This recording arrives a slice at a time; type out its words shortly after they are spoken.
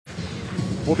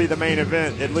will be the main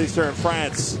event, at least here in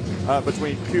France,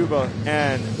 between Cuba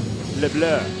and Le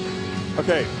Bleu.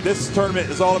 Okay, this tournament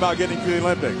is all about getting to the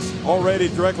Olympics. Already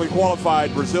directly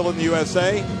qualified, Brazil and the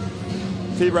USA.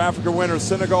 FIBA Africa winners,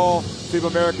 Senegal. FIBA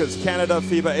Americas, Canada.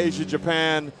 FIBA Asia,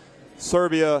 Japan.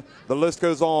 Serbia. The list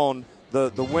goes on.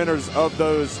 The winners of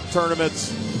those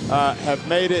tournaments have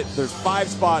made it. There's 5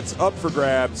 spots up for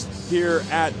grabs here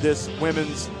at this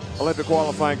women's Olympic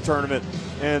qualifying tournament.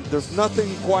 And there's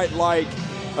nothing quite like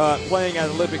playing at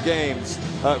Olympic Games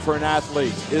for an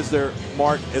athlete, is there,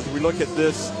 Mark? As we look at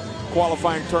this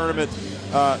qualifying tournament,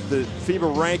 the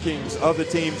FIBA rankings of the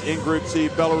teams in Group C,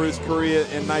 Belarus, Korea,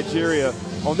 and Nigeria.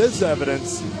 On this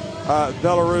evidence,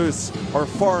 Belarus are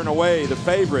far and away the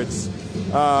favorites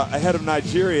ahead of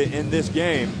Nigeria in this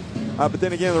game. But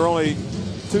then again, they're only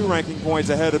 2 ranking points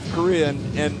ahead of Korea.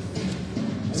 And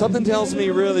something tells me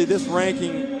really this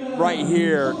ranking right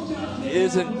here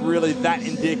isn't really that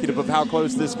indicative of how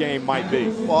close this game might be.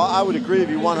 Well, I would agree with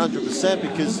you 100%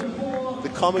 because the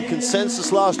common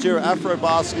consensus last year at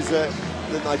AfroBasket is that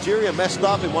Nigeria messed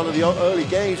up in one of the early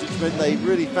games, which meant they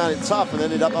really found it tough and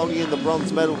ended up only in the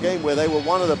bronze medal game where they were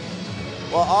one of the,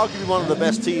 well, arguably one of the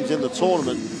best teams in the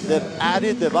tournament. They've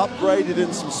added, they've upgraded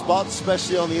in some spots,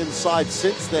 especially on the inside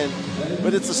since then,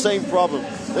 but it's the same problem.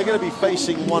 They're going to be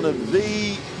facing one of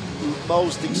the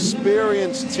most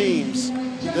experienced teams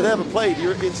that ever played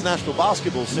international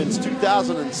basketball since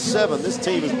 2007. This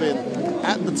team has been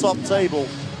at the top table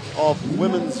of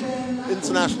women's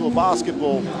international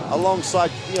basketball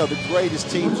alongside, you know, the greatest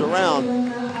teams around.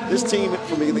 This team,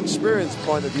 from an experience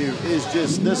point of view, is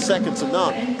just, they're second to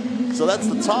none. So that's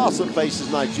the task that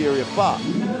faces Nigeria, but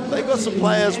they've got some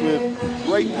players with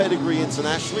great pedigree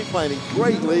internationally, playing in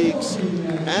great leagues,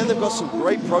 and they've got some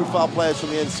great profile players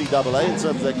from the NCAA in terms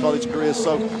of their college careers.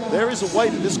 So there is a way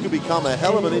that this could become a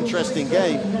hell of an interesting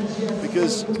game,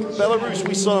 because Belarus,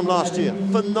 we saw them last year,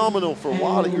 phenomenal for a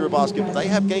while at Eurobasket, but they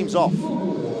have games off.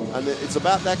 And it's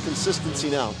about that consistency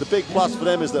now. The big plus for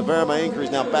them is that Vera Mayenka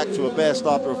is now back to her best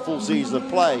after a full season of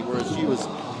play, whereas she was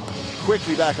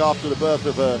quickly back after the birth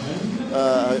of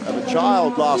a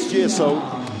child last year. So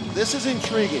this is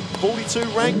intriguing. 42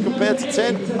 ranked compared to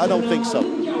 10? I don't think so.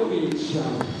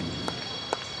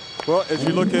 Well, as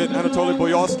you look at Anatoly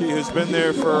Boyovsky, who's been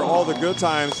there for all the good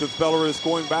times with Belarus,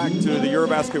 going back to the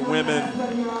Eurobasket Women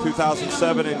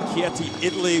 2007 in Chieti,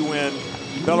 Italy, when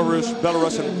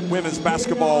Belarusian women's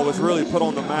basketball was really put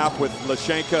on the map with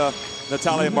Lashenka,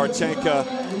 Natalia Marchenka,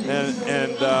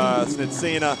 and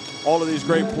Snitsina, all of these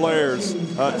great players.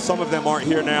 Some of them aren't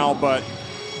here now, but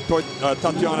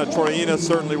Tatiana Troina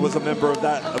certainly was a member of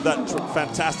that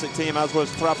fantastic team, as was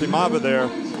Trafimava there.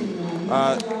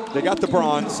 They got the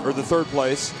bronze, or the 3rd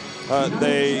place.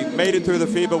 They made it through the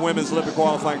FIBA Women's Olympic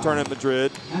Qualifying Tournament in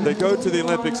Madrid. They go to the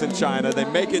Olympics in China. They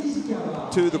make it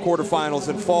to the quarterfinals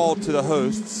and fall to the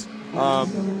hosts.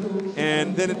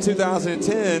 And then in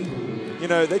 2010, you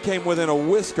know, they came within a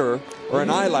whisker or an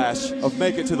eyelash of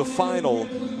making it to the final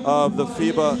of the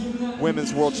FIBA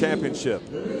Women's World Championship,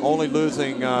 only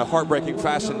losing heartbreaking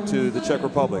fashion to the Czech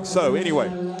Republic. So anyway,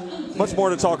 much more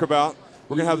to talk about.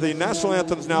 We're going to have the national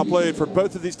anthems now played for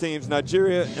both of these teams,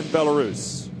 Nigeria and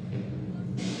Belarus.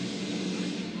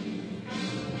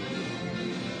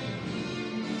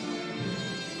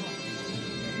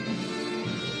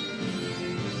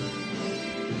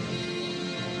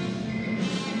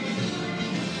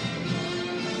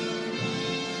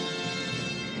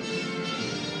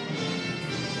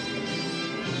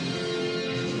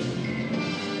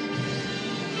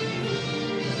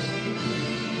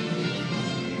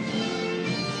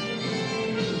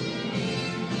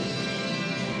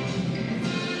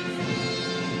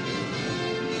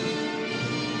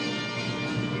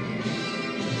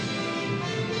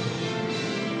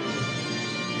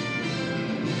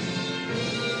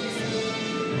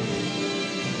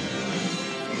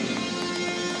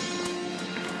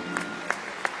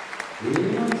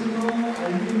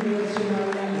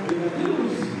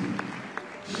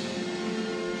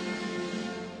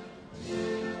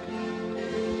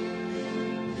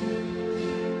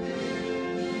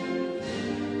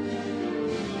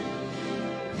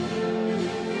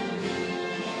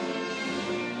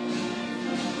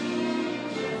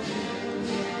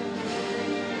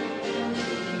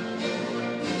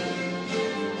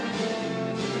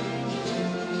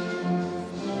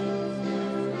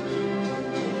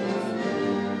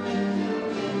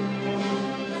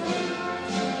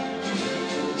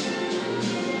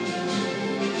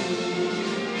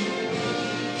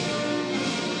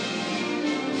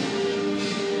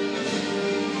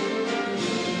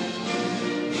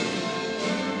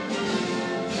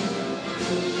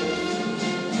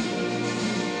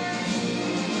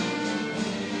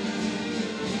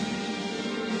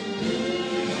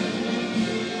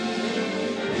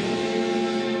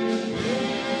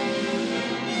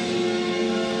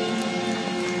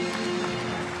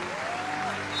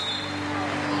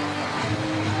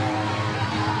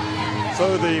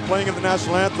 So the playing of the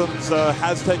national anthems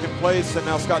has taken place, and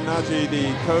now Scott Naji,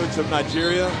 the coach of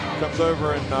Nigeria, comes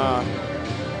over and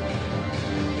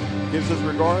gives his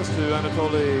regards to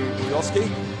Anatoly Buyoski.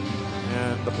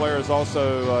 And the players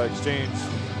also exchange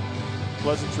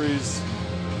pleasantries,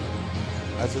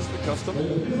 as is the custom.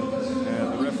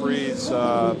 And the referees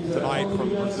tonight from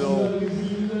Brazil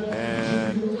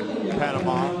and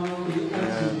Panama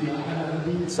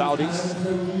and Saudis.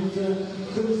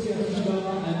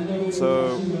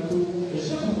 So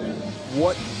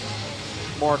what,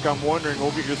 Mark, I'm wondering,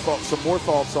 we'll get your thoughts, some more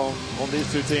thoughts on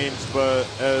these two teams, but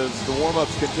as the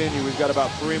warm-ups continue, we've got about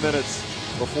 3 minutes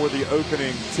before the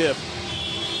opening tip.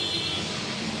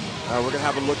 We're going to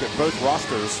have a look at both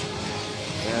rosters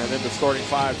and then the starting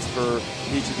fives for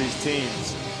each of these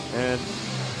teams. And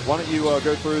why don't you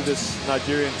go through this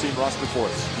Nigerian team roster for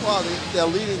us? Well, their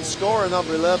leading scorer,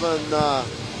 number 11,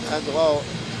 Andrew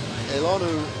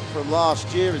Elonu, from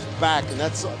last year is back, and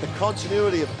that's the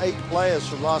continuity of 8 players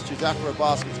from last year's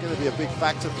Afrobasket is going to be a big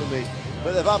factor for me.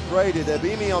 But they've upgraded. They've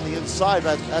been me on the inside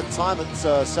at time at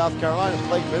South Carolina,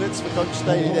 played minutes for Coach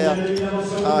Staley there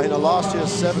in last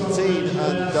year's 17,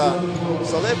 and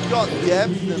so they've got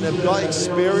depth and they've got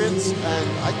experience, and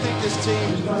I think this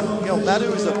team, you know,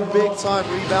 Madu is a big-time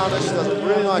rebounder. She does a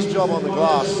really nice job on the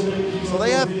glass, so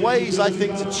they have ways, I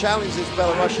think, to challenge this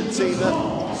Belarusian team that,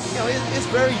 you know, it's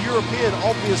very European,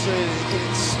 obviously, in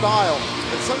its style,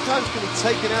 but sometimes can be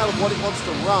taken out of what it wants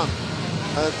to run.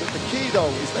 The key, though,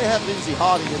 is they have Lindsay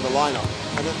Harding in the lineup,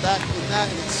 and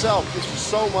that in itself gives you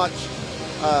so much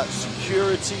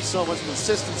security, so much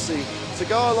consistency to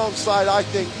go alongside, I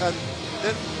think. And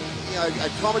then, you know, I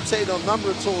commentated on a number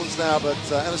of tournaments now, but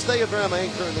Anastasia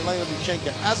Vermaenko and Elena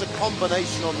Luchenko as a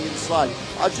combination on the inside,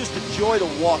 I just enjoy to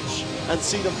watch and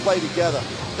see them play together.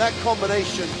 That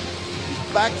combination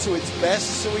back to its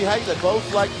best, so we hate they're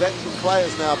both like veteran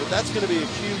players now, but that's going to be a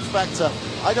huge factor.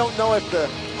 I don't know if the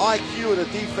IQ of the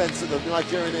defense of the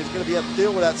Nigerian is going to be able to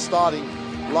deal with that starting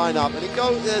lineup, and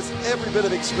there's every bit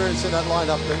of experience in that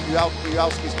lineup that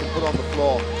Bujalskis can put on the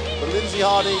floor. But Lindsay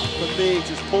Harding, for me,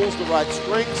 just pulls the right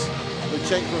strings.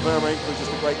 Luchenko and Vermaenko is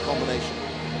just a great combination.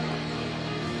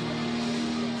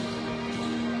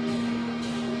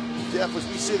 Jeff, as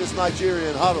we see this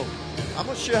Nigerian huddle, I'm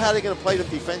not sure how they're going to play them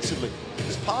defensively.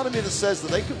 There's part of me that says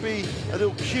that they could be a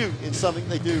little cute in something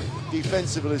they do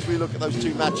defensively as we look at those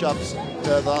two matchups,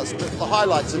 the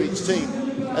highlights of each team.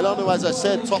 Elonu, as I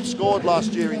said, top scored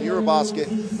last year in Eurobasket,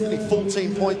 getting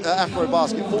 14 points,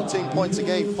 Afrobasket, 14 points a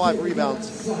game, 5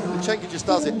 rebounds. Luchenko just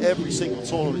does it every single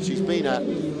tournament she's been at.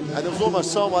 And there was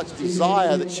almost so much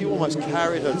desire that she almost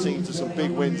carried her team to some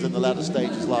big wins in the latter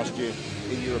stages last year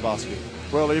in Eurobasket.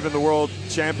 Well, even the World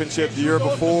Championship the year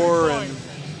before, and,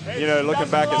 you know, looking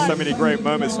back at so many great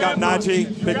moments. Scott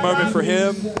Naji, big moment for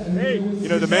him. You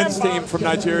know, the men's team from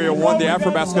Nigeria won the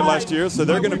Afrobasket last year, so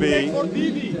they're going to be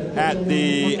at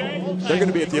the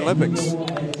Olympics,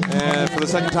 and for the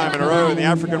second time in a row. And the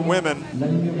African women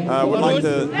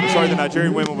the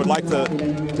Nigerian women would like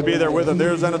to be there with them.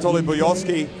 There's Anatoly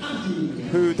Buyoski,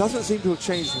 who doesn't seem to have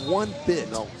changed one bit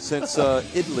since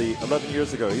Italy 11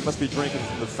 years ago. He must be drinking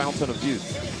from the fountain of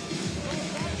youth.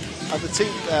 And the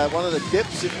team, one of the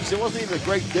dips, it wasn't even a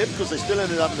great dip because they still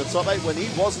ended up in the top 8. When he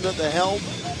wasn't at the helm,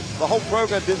 the whole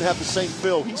program didn't have the same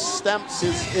feel. He stamps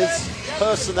his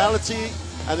personality,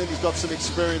 and then he's got some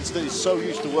experience that he's so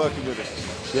used to working with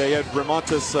it. Yeah, he had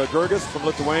Rimantas Gurgis from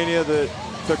Lithuania that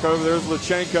took over. There's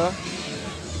Luchenko.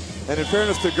 And in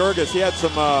fairness to Gurgis, he had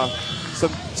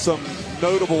some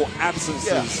notable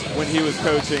absences when he was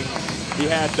coaching. He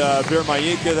had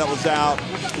Vermaenko that was out.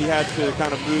 He had to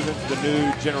kind of move into the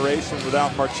new generation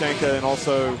without Marchenko, and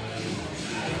also,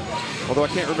 although I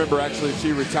can't remember actually if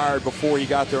she retired before he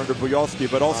got there under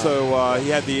Buyoski, but also he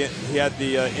had the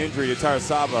injury to Tara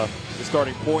Saba, the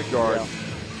starting point guard. Yeah.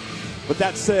 But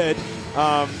that said,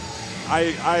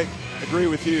 I agree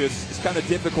with you. It's kind of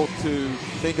difficult to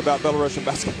think about Belarusian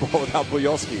basketball without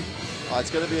Buyoski.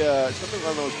 It's going to be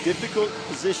one of those difficult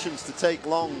positions to take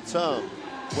long term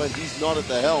when he's not at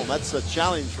the helm. That's a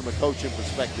challenge from a coaching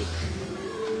perspective.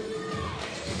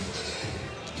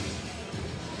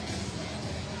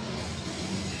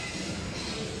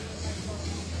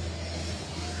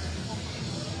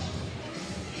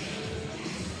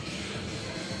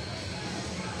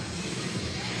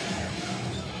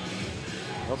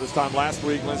 Well, this time last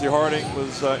week, Lindsay Harding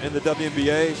was in the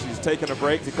WNBA. She's taken a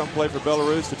break to come play for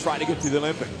Belarus to try to get to the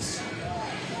Olympics.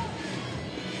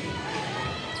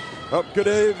 Oh, good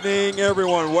evening,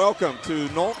 everyone. Welcome to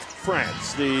Nantes,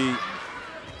 France. The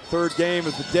third game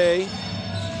of the day.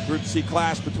 Group C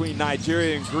clash between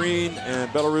Nigeria in green and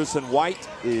Belarus in white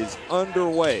is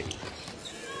underway.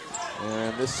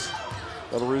 And this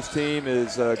Belarus team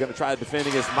is going to try to defend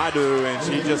against Madu, and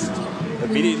she just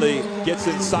immediately gets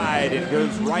inside and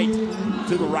goes right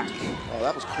to the rack. Oh,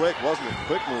 that was quick, wasn't it?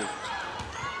 Quick move.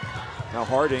 Now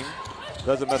Harding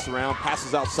doesn't mess around,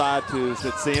 passes outside to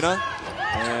Snitsina,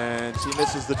 and she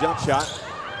misses the jump shot.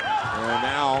 And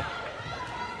now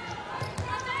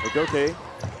Agoke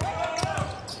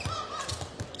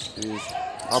is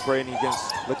operating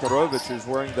against Likarovic, who's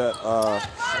wearing that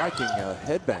striking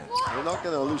headband. We're not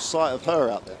going to lose sight of her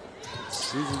out there.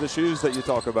 These are the shoes that you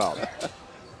talk about.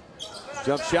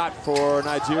 Jump shot for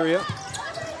Nigeria.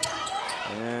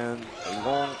 And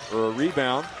a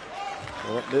rebound.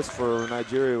 Well, that miss for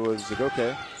Nigeria was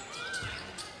Agoke.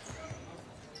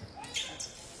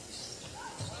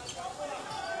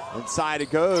 Inside it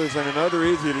goes, and another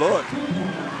easy look.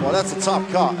 Well, that's a tough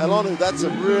cut. Elonu, that's a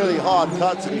really hard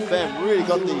cut to defend. Really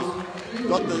got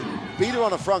the beater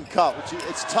on a front cut, which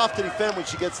it's tough to defend when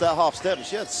she gets that half step. But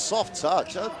she had soft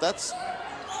touch. That's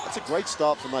a great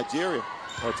start for Nigeria.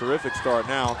 A terrific start.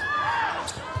 Now,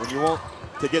 when you want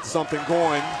to get something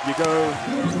going, you go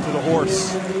to the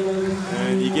horse,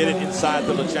 and you get it inside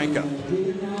the Luchenko.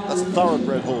 That's a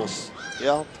thoroughbred horse.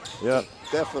 Yeah. Yep.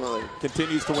 Definitely.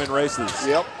 Continues to win races.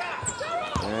 Yep.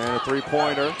 And a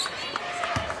three-pointer.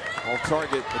 On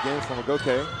target again from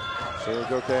Agoke. So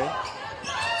Agoke.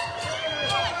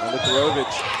 And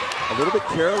Likarovic, a little bit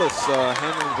careless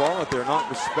handling the ball out there, not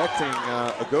respecting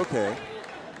Agoke.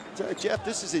 Jeff,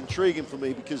 this is intriguing for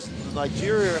me because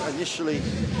Nigeria initially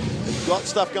got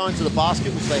stuff going to the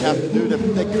basket, which they have to do.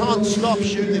 They can't stop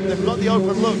shooting. They've got the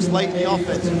open looks late in the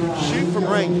offense. Shoot from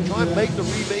range. Try and make the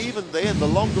rebound. Even then, the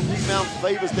longer rebound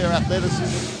favors their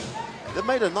athleticism. They've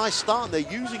made a nice start, and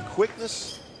they're using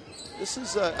quickness. This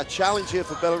is a challenge here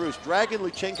for Belarus. Dragging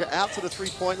Luchenko out to the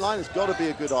three-point line has got to be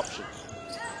a good option.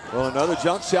 Well, another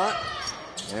jump shot.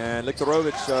 And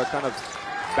Likarovic kind of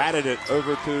batted it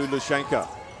over to Luchenko.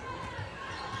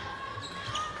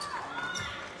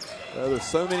 There's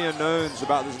so many unknowns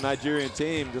about this Nigerian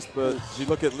team. But you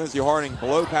look at Lindsey Harding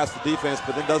blow past the defense,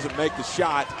 but then doesn't make the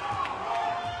shot.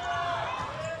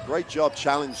 Great job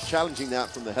challenging that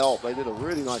from the help. They did a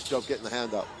really nice job getting the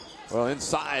hand up. Well,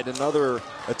 inside, another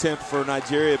attempt for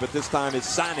Nigeria, but this time it's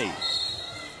Sani,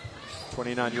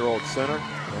 29-year-old center,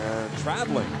 and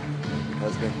traveling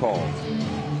has been called.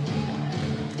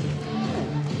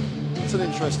 It's an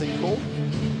interesting call.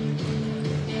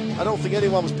 I don't think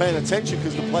anyone was paying attention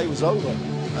because the play was over.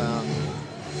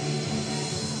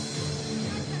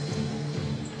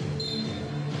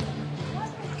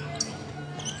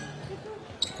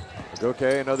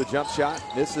 Okay, another jump shot.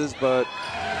 Misses, but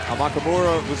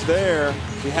Amakamura was there.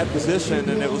 He had position,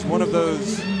 and it was one of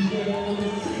those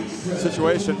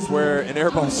situations where an air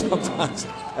ball sometimes,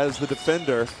 as the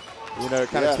defender, it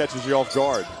kind of catches you off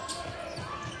guard.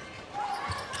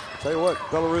 I'll tell you what,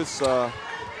 Belarus,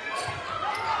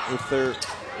 if they're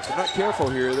not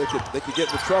careful here, they could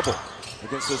get into trouble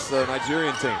against this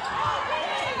Nigerian team.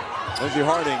 Lindsey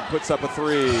Harding puts up a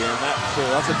three, and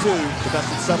that's a two, but that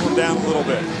should settle them down a little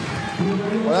bit.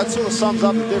 Well, that sort of sums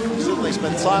up the difference, doesn't it? They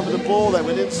spent time with the ball, they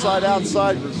went inside,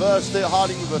 outside, reversed it.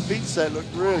 Harding with a feet set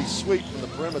looked really sweet from the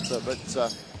perimeter, but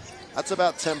that's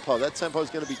about tempo. That tempo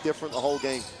is going to be different the whole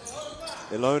game.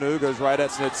 Elonu goes right at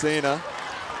Snitsina.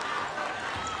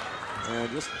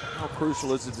 And just how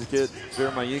crucial is it to get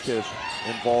Vermayika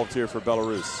involved here for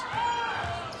Belarus?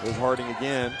 There's Harding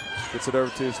again, gets it over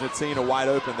to Snitsina wide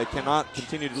open. They cannot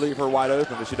continue to leave her wide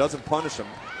open, but she doesn't punish them.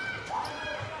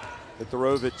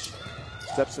 Likarovic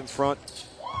steps in front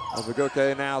of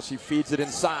Agoke. Now she feeds it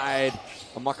inside.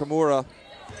 Amukamara,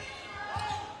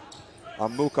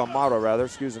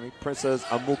 excuse me. Princess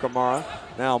Amukamara.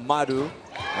 Now Madu.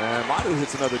 And Madu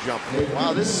hits another jump.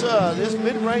 Wow, this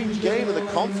mid-range game and the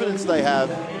confidence they have.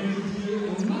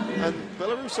 And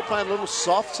Belarus are playing a little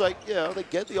soft, so they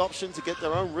get the option to get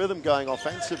their own rhythm going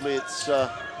offensively. It's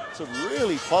a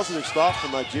really positive start for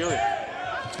Nigeria.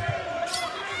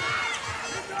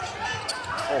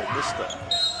 Oh, missed that.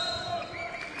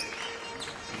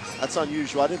 That's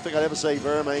unusual. I didn't think I'd ever say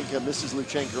Vermayika misses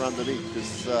Luchenko underneath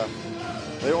because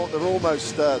they're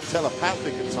almost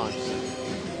telepathic at times.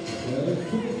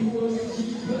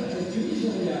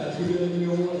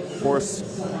 Of course,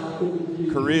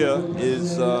 Korea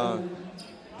is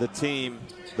the team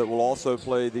that will also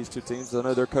play these two teams. I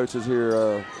know their coaches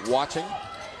here watching.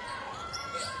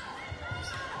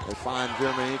 They find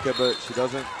Vermayika, but she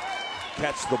doesn't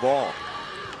catch the ball.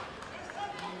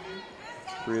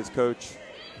 Korea's coach,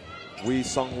 Wee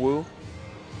Sung-woo.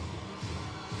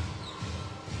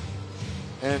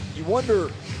 And you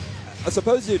wonder I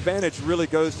suppose the advantage really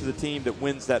goes to the team that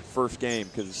wins that first game,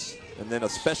 and then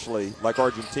especially like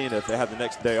Argentina if they have the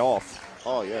next day off.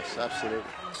 Oh yes, absolutely.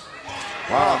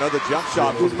 Wow, another jump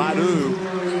shot from Madu.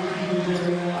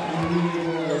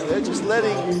 They're just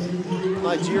letting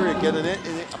Nigeria get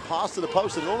a pass to the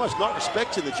post and almost not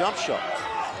respecting the jump shot.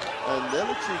 And they're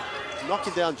literally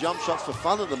knocking down jump shots for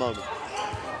fun at the moment.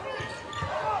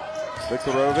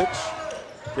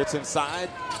 Viktorovic gets inside,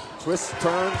 twists,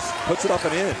 turns, puts it up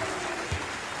and in.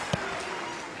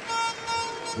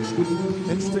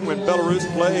 Interesting, when Belarus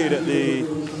played at the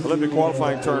Olympic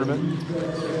qualifying tournament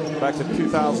back in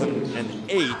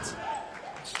 2008,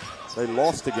 they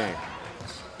lost the game.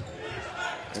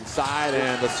 Inside,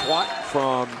 and the swat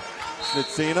from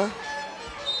Snitsina.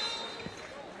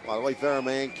 By the way,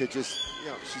 Veremenko just,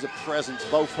 she's a presence,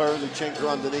 both her and Luchenko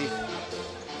underneath.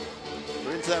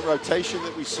 We're into that rotation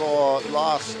that we saw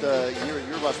last year in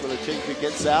Eurobasket, where Luchenko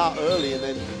gets out early and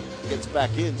then gets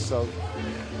back in, so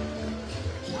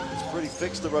it's pretty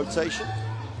fixed, the rotation.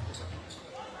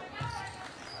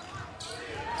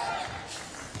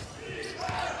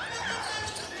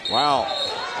 Wow.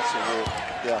 That's a weird,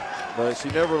 yeah. But she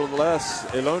nevertheless,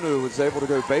 Elonu was able to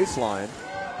go baseline,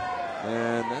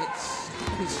 and that's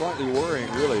pretty slightly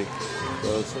worrying, really.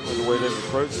 Certainly the way they've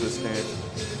approached this game.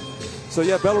 So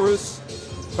yeah, Belarus,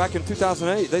 back in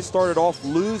 2008, they started off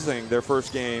losing their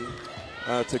first game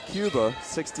to Cuba,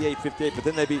 68-58, but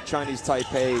then they beat Chinese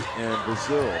Taipei and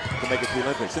Brazil to make it to the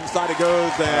Olympics. Inside it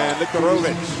goes, and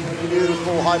Viktorovic.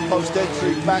 Beautiful high post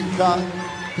entry, back cut.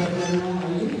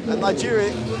 And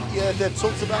Nigeria, yeah, they've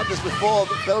talked about this before,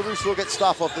 but Belarus will get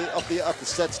stuff off the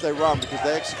sets they run because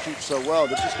they execute so well.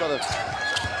 They've just got to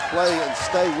play and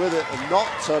stay with it and not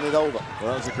turn it over.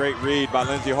 Well, that was a great read by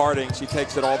Lindsay Harding. She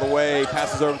takes it all the way,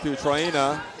 passes over to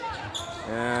Troina.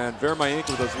 And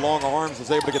Veremenko, with those long arms,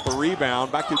 was able to get the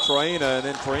rebound. Back to Troina, and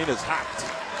then Troina's hacked.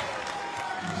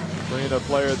 Troina, a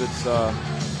player that's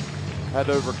had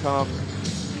to overcome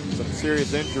some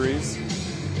serious injuries.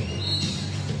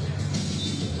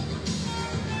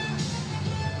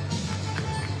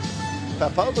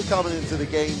 Popova coming into the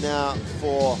game now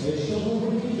for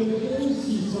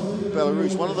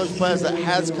Belarus. One of those players that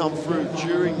has come through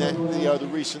during that, the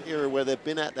recent era where they've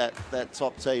been at that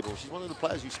top table. She's one of the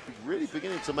players who's really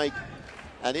beginning to make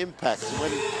an impact. So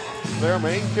when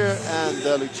Veremenko and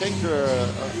Luchenko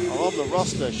are on the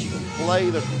roster, she can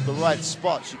play the right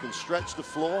spot. She can stretch the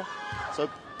floor. So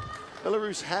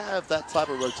Belarus have that type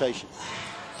of rotation.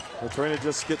 Troina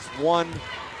just gets one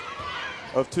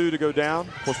of two to go down.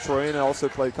 Of course, Troina also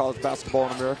played college basketball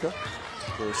in America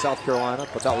for South Carolina,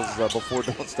 but that was before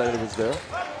Dawn Staley was there.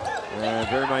 And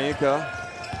Veremenko.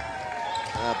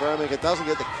 Veremenko doesn't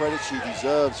get the credit she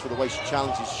deserves for the way she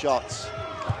challenges shots.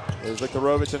 There's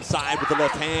Viktorovic inside with the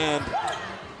left hand.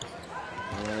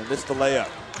 And missed the layup.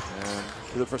 And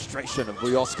to the frustration of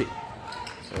Boyoski.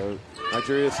 So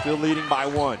Nigeria is still leading by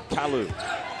one. Kalu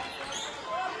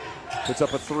puts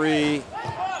up a three.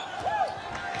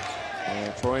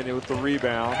 And Troina with the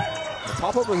rebound. And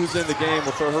Popova, who's in the game,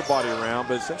 will throw her body around,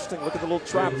 but it's interesting. Look at the little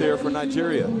trap there for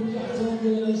Nigeria. A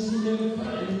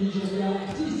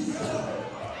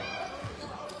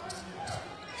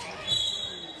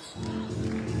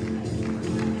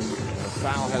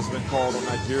foul has been called on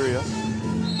Nigeria. I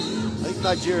think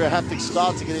Nigeria have to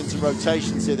start to get into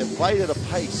rotations here. They've played at a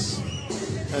pace,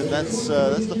 and that's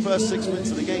the first 6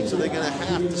 minutes of the game, so they're going to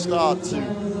have to start to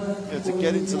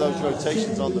get into those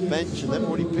rotations on the bench, and they've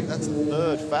already picked, that's the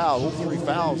third foul, all three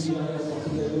fouls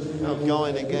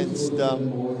going against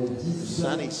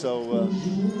Sani, so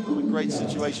not a great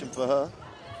situation for her.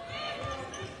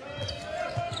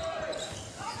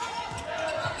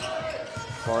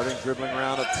 Harding dribbling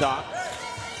around up top.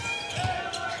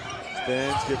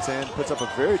 Spins, gets in, puts up a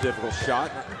very difficult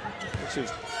shot. She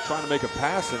was trying to make a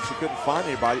pass and she couldn't find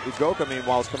anybody. Ugoka,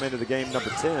 meanwhile, has come into the game number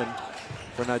 10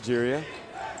 for Nigeria.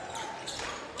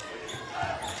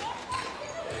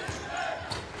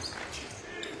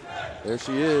 There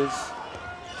she is,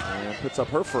 and puts up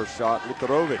her first shot.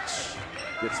 Viktorovic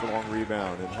gets the long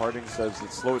rebound, and Harding says,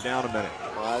 let's slow it down a minute.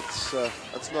 Well,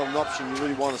 that's not an option you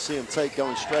really want to see him take,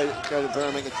 going straight, go to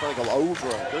Veremenko, trying to go over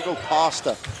her, going to go past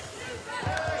her.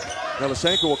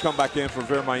 Melishenko will come back in for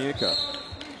Veremenko.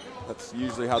 That's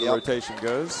usually how the rotation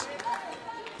goes.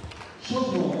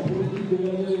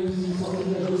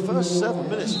 The first 7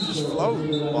 minutes have just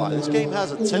flown by. This game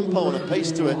has a tempo and a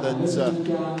pace to it that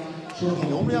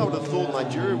normally I would have thought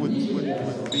Nigeria would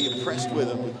be impressed with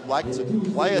and would like to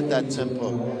play at that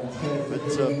tempo. But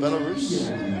Belarus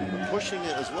are pushing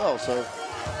it as well. So if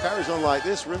it carries on like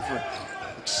this, we're in for an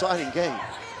exciting game.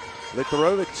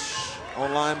 Viktorovic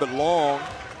online but long.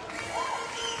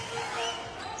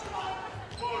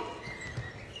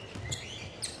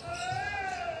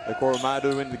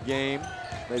 Ekoromadu in the game.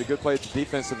 Made a good play at the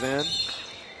defensive end.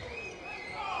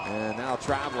 And now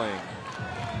traveling.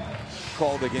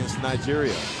 Called against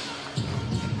Nigeria.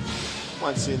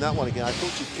 Mind seeing that one again. I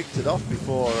thought she kicked it off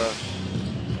before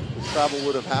the travel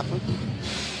would have happened.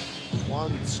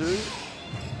 1, 2.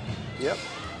 Yep.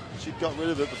 She got rid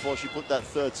of it before she put that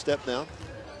third step down.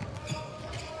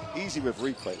 Easy with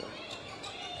replay though.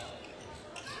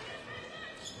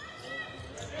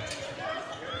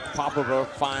 Popova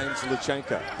finds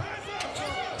Luchenko.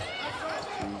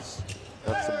 She's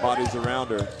got some bodies around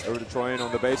her. Over to Troyan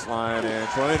on the baseline, and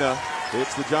Troyna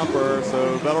hits the jumper,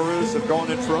 so Belarus have gone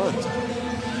in front.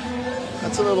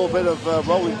 That's a little bit of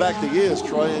rolling back the years,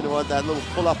 Troyan, who had that little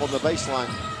pull-up on the baseline.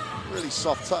 Really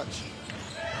soft touch.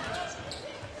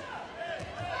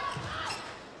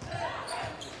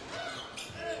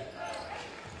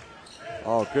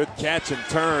 Oh, good catch and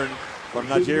turn from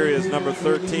Nigeria's number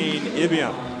 13,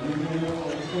 Ibiam.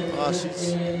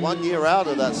 She's 1 year out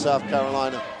of that South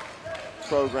Carolina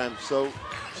program, so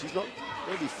she's not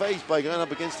going to be fazed by going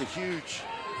up against a huge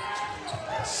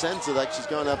center like she's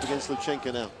going up against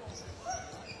Luchenko now.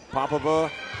 Popova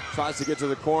tries to get to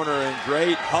the corner, and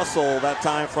great hustle that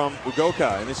time from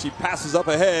Ugoka, and then she passes up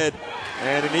ahead,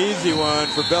 and an easy one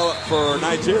for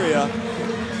Nigeria.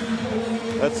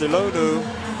 That's Ilonu,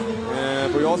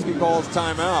 and Boyoski calls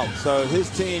timeout. So his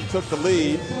team took the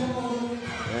lead,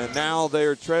 and now they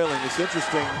are trailing. It's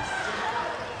interesting.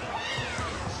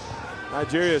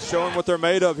 Nigeria is showing what they're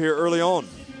made of here early on.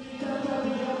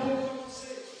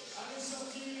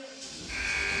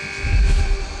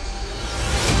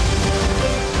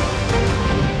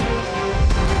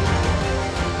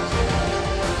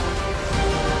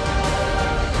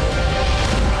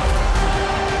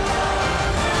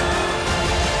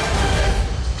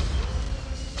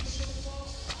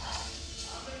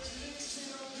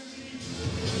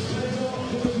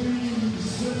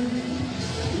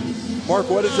 Mark,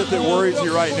 what is it that worries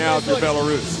you right now if you're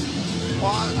Belarus?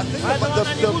 Well, I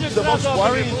think the most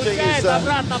worrying thing is that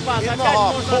in the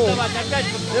half court,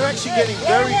 they're actually getting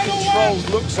very controlled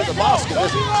looks at the basket.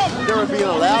 They're being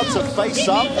allowed to face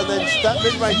up, and then that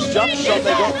mid-range jump shot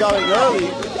they got going early,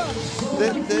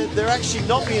 they're actually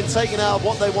not being taken out of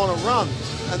what they want to run.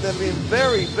 And they're being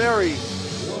very, very,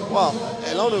 well,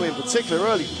 Ilonu in particular,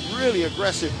 early, really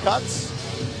aggressive cuts.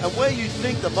 And where you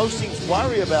think that most teams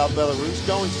worry about Belarus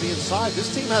going to the inside,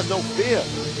 this team has no fear.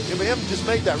 Ibiam just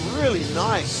made that really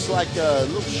nice, like a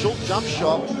little short jump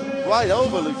shot right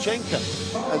over Luchenko,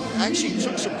 and actually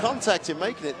took some contact in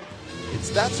making it.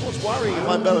 That's what's worrying if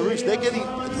I'm Belarus. They're getting,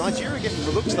 Nigeria getting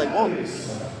the looks they want.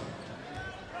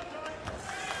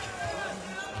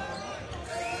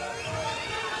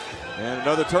 And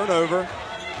another turnover.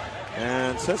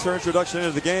 And since her introduction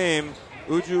into the game,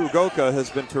 Uju Ugoka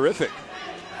has been terrific.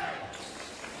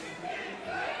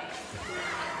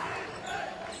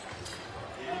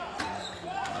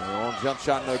 Jump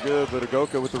shot no good, but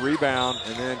Ugoka with the rebound,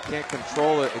 and then can't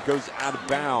control it. It goes out of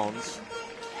bounds.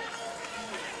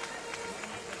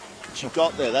 She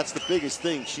got there. That's the biggest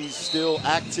thing. She's still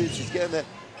active. She's getting there.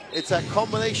 It's that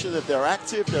combination that they're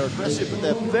active, they're aggressive, but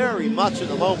they're very much at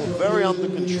the moment very under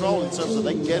control in terms of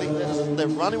they're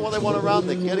running what they want to run,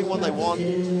 they're getting what they want,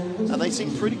 and they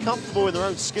seem pretty comfortable in their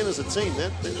own skin as a team.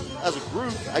 They're, as a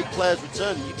group, 8 players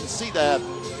returning. You can see they have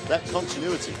that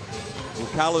continuity.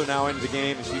 Kalu now into the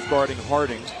game, and she's guarding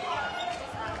Harding.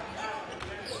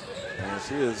 And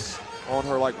she is on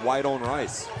her like white on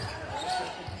rice.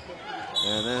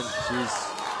 And then she's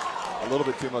a little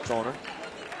bit too much on her.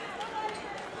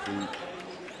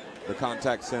 The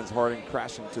contact sends Harding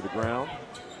crashing to the ground.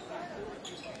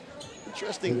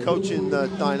 Interesting coaching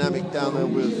dynamic down there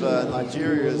with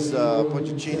Nigeria's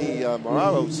Pochettino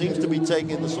Moraro. Seems to be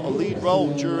taking the sort of lead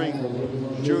role during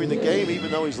the game, even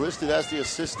though he's listed as the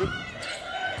assistant.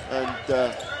 And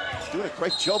doing a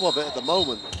great job of it at the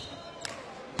moment.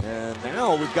 And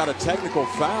now we've got a technical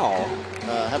foul.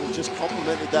 Having just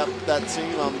complimented that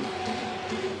team on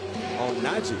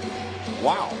Naji.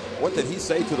 Wow, what did he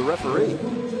say to the referee?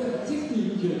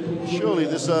 Surely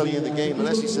this early in the game,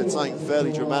 unless he said something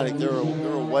fairly dramatic, there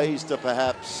are ways to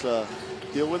perhaps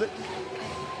deal with it.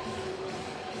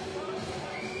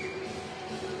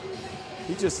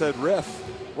 He just said, ref,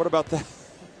 what about that?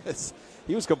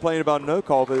 He was complaining about no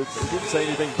call, but he didn't say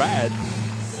anything bad.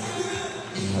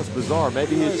 That's bizarre.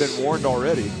 Maybe he's been warned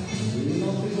already.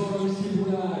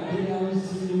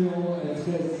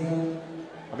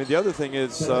 I mean, the other thing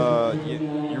is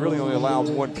you really only allow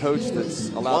one coach that's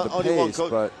allowed to pace,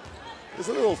 but there's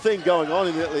a little thing going on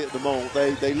in Italy at the moment.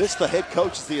 They list the head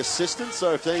coach as the assistant,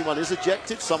 so if anyone is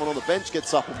ejected, someone on the bench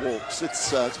gets up and walks.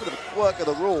 It's a bit of a quirk of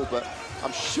the rule, but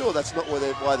I'm sure that's not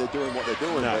why they're doing what they're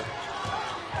doing. No.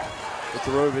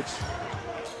 Petrovic,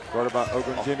 guarded by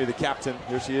Ogunjimi, the captain.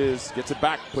 Here she is, gets it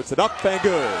back, puts it up, and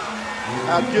good.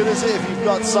 How good is it if you've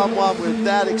got someone with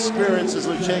that experience as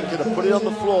Luchenko to put it on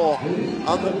the floor,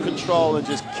 under control, and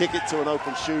just kick it to an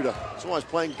open shooter? It's almost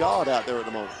playing guard out there at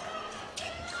the moment.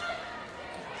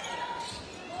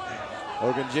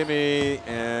 Ogunjimi,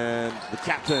 and the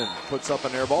captain puts up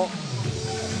an air ball.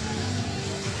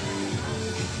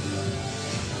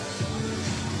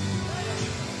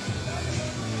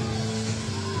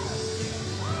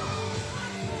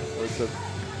 It's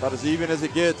about as even as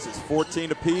it gets. It's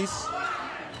 14 apiece.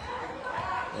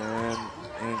 And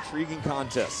an intriguing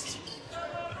contest.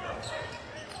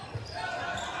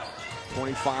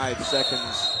 25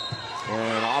 seconds.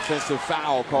 And an offensive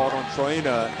foul called on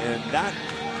Troina. And that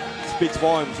speaks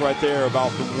volumes right there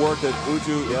about the work that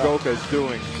Uju Ugoka is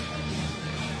doing.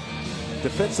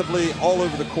 Defensively all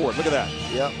over the court. Look at that.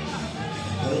 Yep.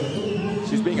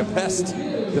 She's being a pest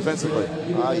defensively.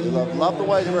 You love the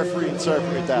way the referee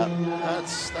interpreted that.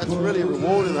 That's really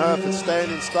rewarding her for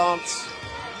staying in stance.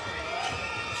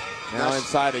 Now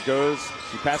inside it goes.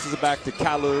 She passes it back to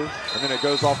Kalu, and then it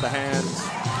goes off the hands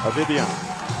of Vivian.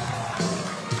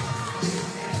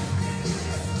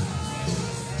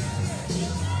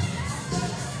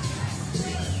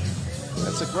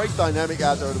 That's a great dynamic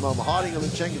out there at the moment. Harding and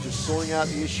Luchenko just sorting out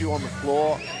the issue on the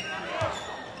floor.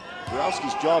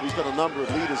 Borowski's job, he's got a number of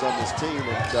leaders on this team,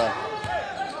 and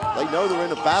they know they're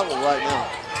in a battle right now.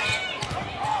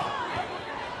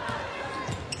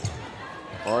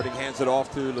 Harding hands it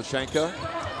off to Luchenko.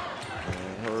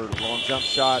 And her long jump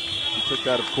shot, she took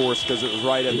that, of course, because it was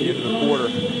right at the end of the quarter.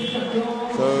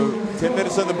 So 10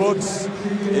 minutes in the books.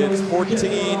 It's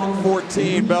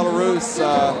 14-14 Belarus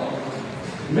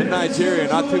and Nigeria.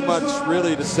 Not too much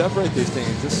really to separate these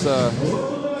teams. Just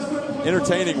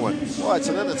entertaining one. Well, it's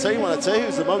an entertaining one. I tell you,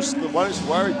 who's the most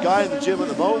worried guy in the gym at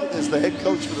the moment is the head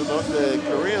coach for the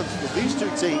Koreans. But these two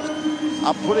teams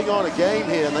are putting on a game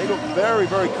here, and they look very,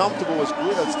 very comfortable as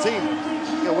a team.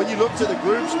 You know, when you looked at the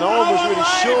groups, no one was really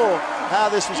sure how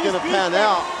this was going to pan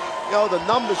out. You know, the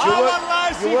numbers,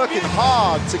 you're working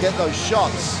hard to get those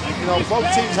shots. You know, both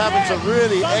teams having to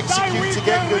really execute to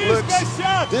get good looks.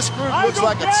 This group looks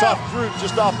like a tough group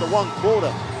just after one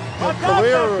quarter.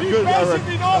 Korea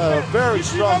are a very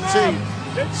strong team.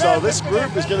 So this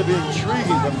group is going to be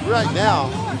intriguing. But right now,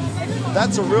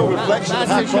 that's a real reflection of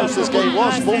how close this game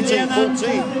was.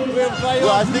 14-14.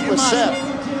 Well, I think we're set.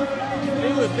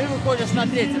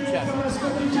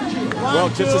 Well,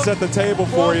 just to set the table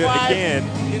for you again,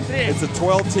 it's a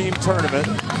 12-team tournament.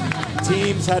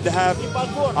 Teams had to have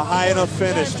a high enough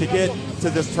finish to get to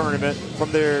this tournament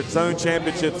from their zone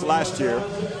championships last year.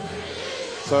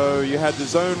 So you had the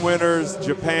zone winners,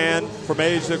 Japan from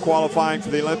Asia qualifying for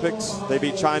the Olympics. They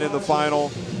beat China in the final.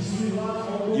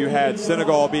 You had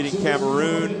Senegal beating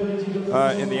Cameroon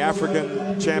in the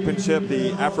African Championship,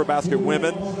 the AfroBasket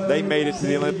women. They made it to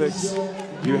the Olympics.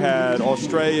 You had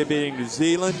Australia beating New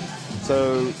Zealand.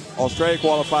 So Australia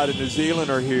qualified and New Zealand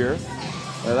are here.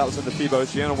 That was in the FIBA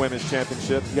Oceania Women's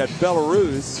Championship. You had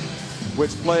Belarus,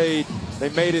 which played, they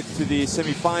made it to the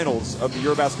semifinals of the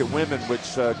Eurobasket women,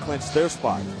 which clinched their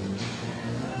spot.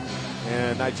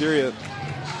 And Nigeria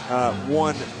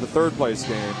won the third place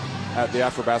game at the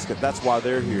AfroBasket. That's why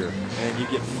they're here. And you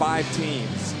get 5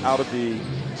 teams out of the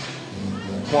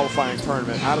qualifying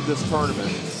tournament, out of this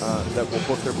tournament, that will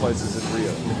book their places in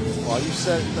Rio. Well, you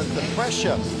said that the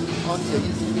pressure on you,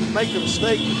 you make a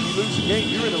mistake, you lose a game,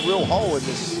 you're in a real hole in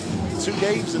this 2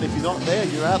 games, and if you're not there,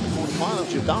 you're out in the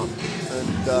quarterfinals, you're done.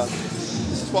 And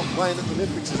this is what playing at the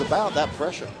Olympics is about, that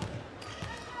pressure.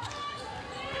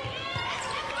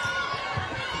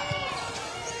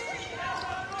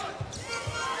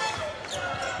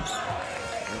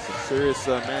 Serious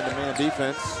man-to-man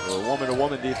defense, or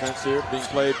woman-to-woman defense here, being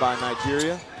played by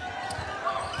Nigeria.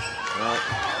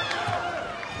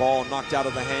 Ball knocked out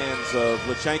of the hands of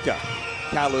Luchenko.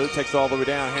 Kalu takes it all the way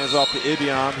down, hands off to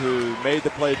Ibiam, who made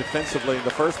the play defensively in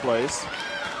the first place.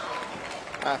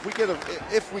 If we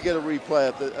get a replay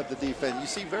of the defense, you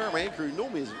see Vera Manker, who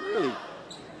normally is really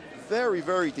very,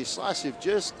 very decisive,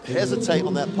 just hesitate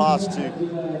on that pass to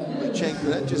Luchenko.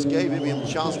 That just gave Ibiam a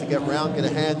chance to get around, get a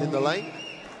hand in the lane.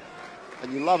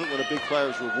 And you love it when a big player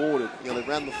is rewarded. You know, they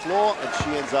ran the floor, and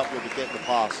she ends up with getting the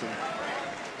pass. And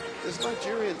this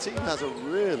Nigerian team has a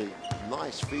really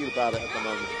nice feel about it at the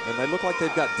moment. And they look like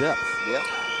they've got depth. Yeah.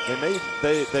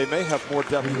 They may have more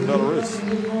depth than Belarus.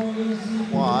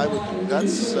 Well, I think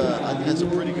that's a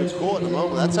pretty good court at the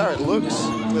moment. That's how it looks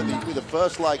with the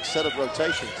first set of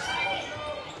rotations.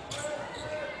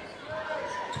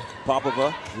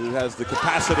 Popova, who has the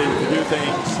capacity to do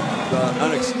things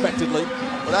unexpectedly.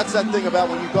 Well, that's that thing about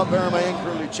when you've got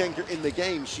Veremayenko and Luchenko in the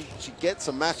game. She gets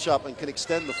a matchup and can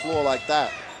extend the floor like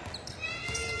that.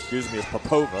 Excuse me, it's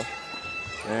Popova.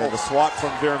 And the swat from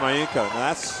Veremayenko. Now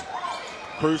that's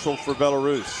crucial for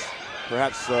Belarus.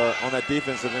 Perhaps on that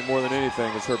defensive end more than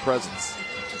anything is her presence.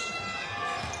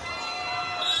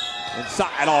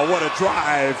 Inside, oh, what a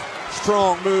drive.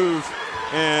 Strong move.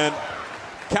 And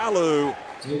Kalu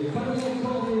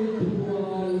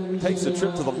takes a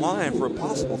trip to the line for a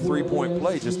possible three-point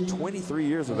play, just 23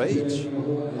 years of age.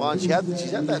 Well, she's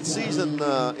had that season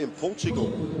in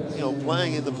Portugal, you know,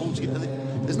 playing in the Portugal.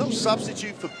 There's no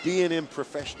substitute for being in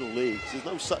professional leagues. There's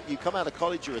no you come out of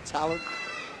college, you're a talent,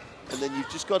 and then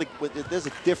you've just got to. There's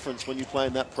a difference when you play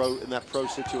in that pro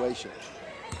situation.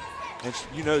 And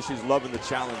you know she's loving the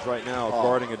challenge right now of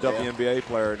guarding a WNBA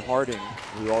player in Harding,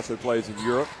 who also plays in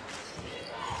Europe.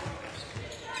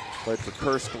 Played for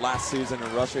Kursk last season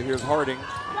in Russia. Here's Harding,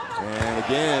 and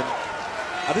again,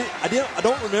 I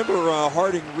don't remember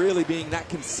Harding really being that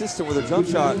consistent with her jump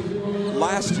shot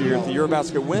last year at the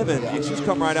Eurobasket Women. She's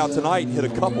come right out tonight and hit a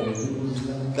couple.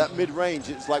 That mid-range,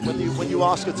 it's like when you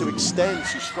ask her to extend,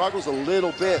 she struggles a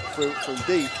little bit from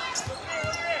deep.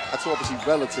 That's obviously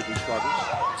relatively struggles.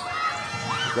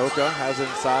 Goka has it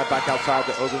inside, back outside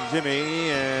to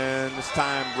Ogunjimi, and this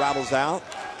time rattles out.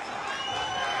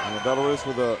 And Belarus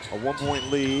with a 1-point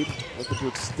lead, looking to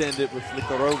extend it with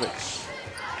Likarovic.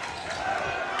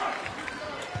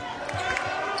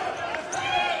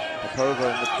 Popova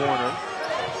in the corner.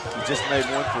 She just made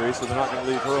 1 3, so they're not going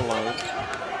to leave her alone.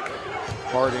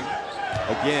 Harding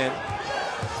again.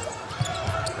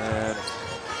 And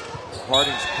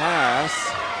Harding's pass.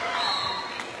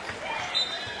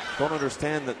 Don't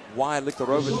understand why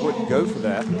Likarovic wouldn't go for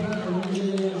that.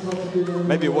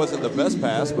 Maybe it wasn't the best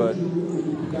pass, but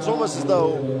it's almost as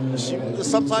though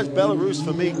sometimes Belarus,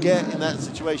 for me, get in that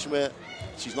situation where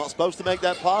she's not supposed to make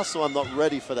that pass, so I'm not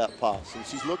ready for that pass. And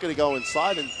she's looking to go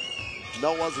inside, and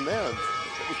no one's there. And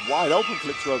it was wide open for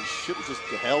Likarovic. She should have just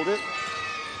held it.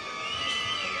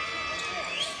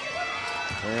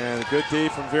 And a good D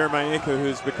from Veremayenko,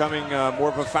 who's becoming more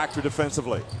of a factor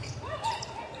defensively.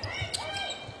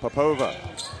 Popova.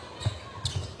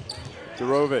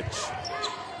 Durovic.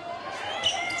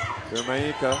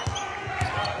 Veremayenko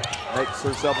makes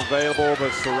herself available,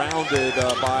 but surrounded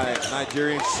by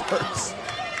Nigerian shirts.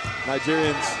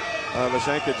 Nigerians,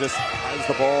 Lashenka just has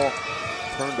the ball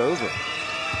turned over.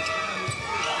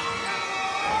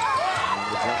 And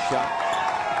the jump shot,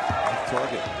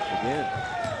 target again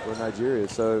for Nigeria.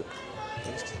 So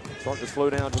it's starting to slow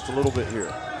down just a little bit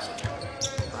here.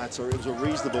 It was a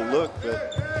reasonable look,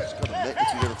 but just got to admit, if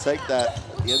you're going to take that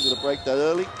at the end of the break that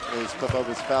early, there's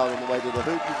Popova's foul on the way to the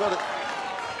hoop. You've got to.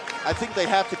 I think they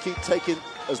have to keep taking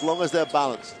as long as they're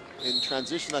balanced. In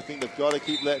transition, I think they've got to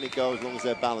keep letting it go as long as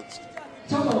they're balanced.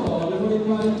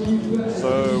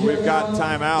 So we've got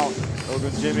timeout.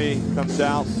 Ogunjimi comes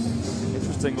out.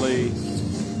 Interestingly,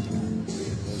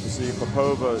 you see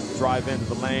Popova drive into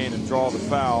the lane and draw the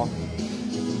foul.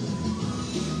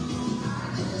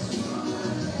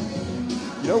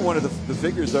 You know, one of the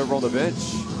figures over on the bench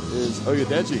is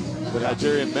Oyedeji, the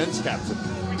Nigerian men's captain.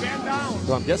 We get down.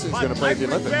 So I'm guessing he's going to play at the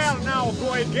Olympics. Now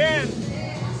go again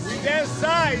with their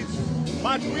side,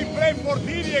 but we play for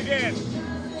Didi again.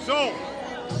 So,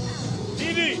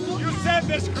 Didi, you set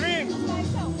the screen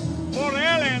for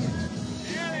Ellen.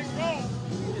 Ellen, go.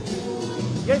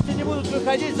 Если не будут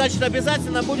выходить, значит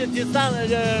обязательно будет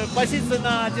позиция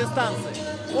на дистанции.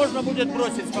 Можно будет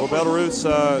бросить. Well, Belarus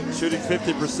shooting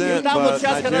 50%, but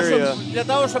Nigeria для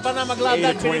того, чтобы она могла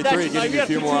отдать передачу наверх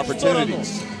и чуть в сторону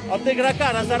от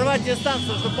игрока, разорвать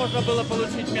дистанцию, чтобы можно было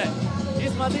получить мяч. И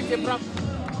смотрите,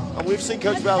 And we've seen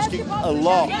Coach Belsky a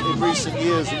lot in recent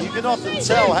years, and you can often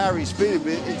tell how he's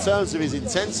feeling in terms of his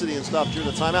intensity and stuff during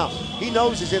the timeout. He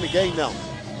knows he's in the game now.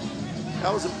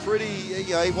 That was a pretty,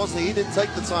 you know, he didn't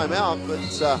take the timeout, but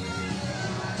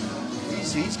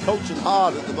he's coaching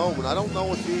hard at the moment. I don't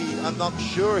know if I'm not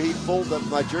sure he thought that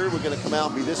Nigeria were going to come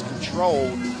out and be this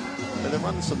controlled. And they're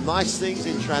running some nice things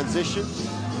in transition,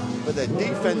 but their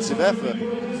defensive effort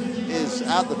is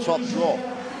at the top draw.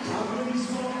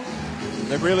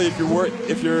 And really, if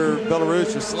you're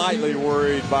Belarus, you're slightly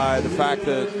worried by the fact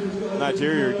that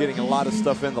Nigeria are getting a lot of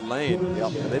stuff in the lane.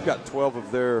 Yep. And they've got 12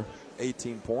 of their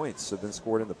 18 points have been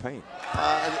scored in the paint.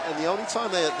 And the only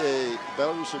time the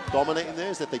Belarus are dominating there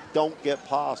is that they don't get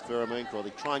past Veremayenko. They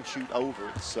try and shoot over.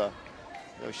 It's you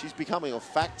know, she's becoming a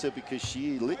factor because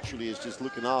she literally is just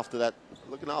looking after the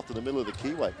middle of the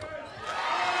keyway.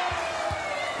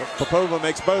 Popova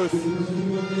makes both.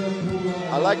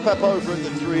 I like Popova in the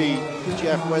 3,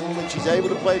 Jeff, when she's able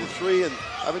to play the 3, and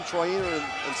having Troina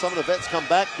and some of the vets come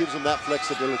back gives them that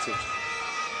flexibility.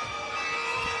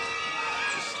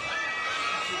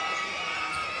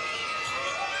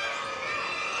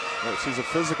 Well, she's a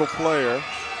physical player.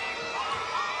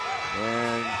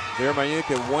 And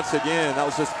Vermayinka, once again, that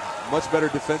was just much better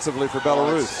defensively for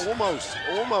Belarus.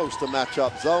 Almost a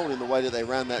matchup zone in the way that they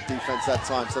ran that defense that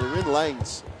time. So they're in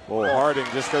lanes. Well, Harding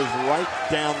just goes right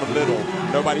down the middle.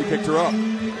 Nobody picked her up.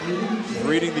 She's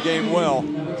reading the game well.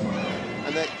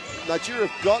 And that Nigeria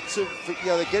have got to,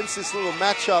 against this little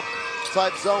matchup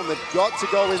type zone, they've got to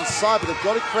go inside, but they've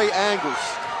got to create angles.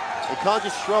 They can't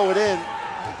just throw it in.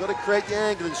 They've got to create the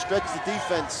angle and stretch the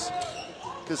defense,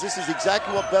 because this is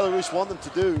exactly what Belarus want them to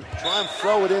do. Try and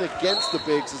throw it in against the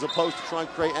bigs as opposed to try and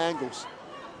create angles.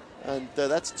 And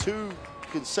that's 2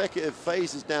 consecutive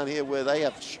phases down here where they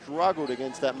have struggled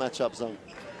against that matchup zone.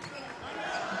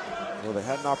 Well, they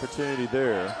had an opportunity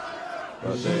there,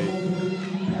 but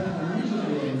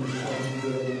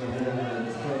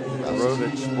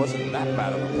Rovic wasn't that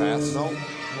bad of a pass. No,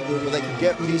 but they can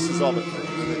get pieces of it.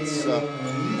 It's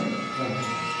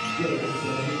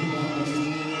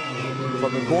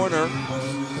from the corner, and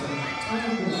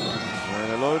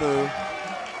Elonu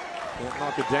can't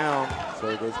knock it down, so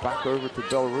it goes back over to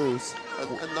Belarus. And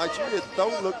Nigeria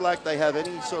don't look like they have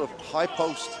any sort of high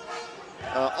post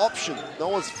option. No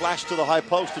one's flashed to the high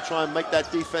post to try and make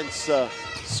that defense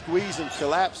squeeze and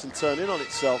collapse and turn in on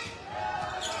itself.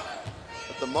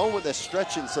 At the moment, they're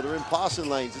stretching, so they're in passing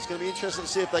lanes. It's going to be interesting to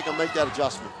see if they can make that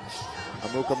adjustment.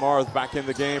 Amukamaru is back in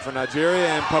the game for Nigeria,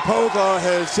 and Popova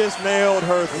has just nailed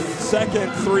her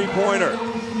 2nd three-pointer.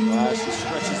 Wow, she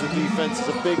stretches the defense.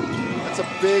 That's a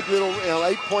big little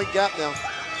 8-point gap now.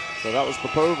 So that was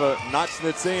Popova, not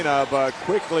Snitsina, but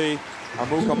quickly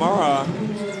Amukamaru.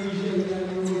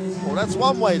 Well, that's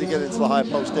one way to get into the high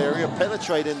post area,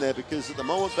 penetrate in there, because at the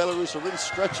moment Belarus are really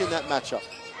stretching that matchup.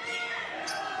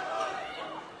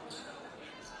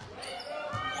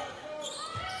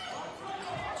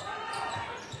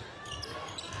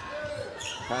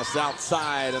 Pass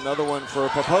outside, another one for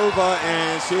Popova,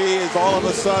 and she is all of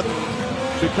a sudden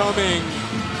becoming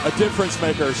a difference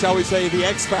maker, shall we say, the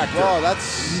X factor. Well,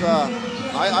 that's,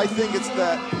 I think it's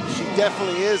that she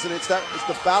definitely is, and it's the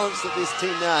balance that this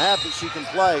team now have that she can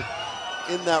play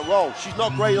in that role. She's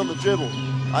not great on the dribble.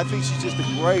 I think she's just a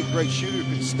great shooter who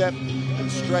can step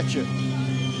and stretch it.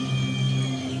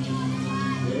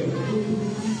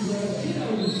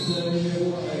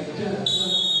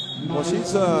 Well,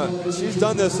 she's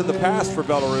done this in the past for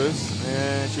Belarus,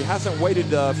 and she hasn't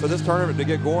waited for this tournament to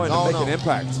get going and make an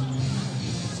impact.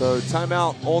 So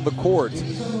timeout on the court,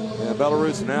 and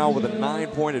Belarus now with a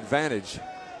 9-point advantage.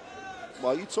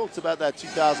 Well, you talked about that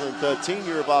 2013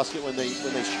 Eurobasket when they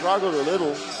struggled a little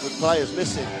with players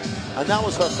missing, and that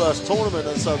was her first tournament,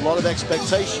 and so a lot of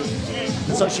expectation.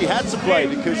 And so she had to play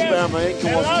because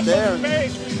Vermayinka wasn't there,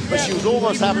 but she was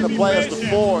almost having to play as the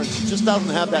 4, and she just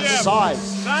doesn't have that size.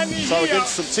 So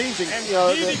against some teams, and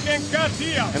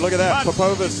look at that,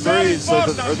 Popova's threes are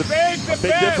the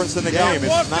big difference in the game.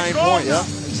 It's 9 points. Yeah,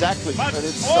 exactly, and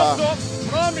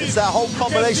it's that whole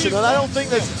combination, and I don't think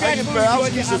there's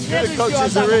Berowski's as good a coach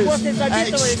as there is at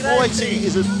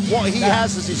exploiting what he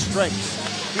has as his strengths.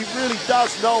 He really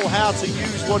does know how to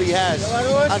use what he has,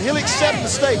 and he'll accept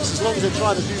mistakes as long as they're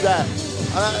trying to do that.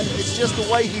 It's just the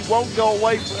way he won't go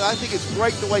away from it. I think it's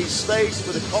great the way he stays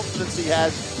with the confidence he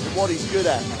has in what he's good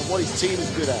at and what his team is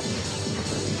good at.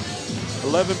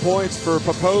 11 points for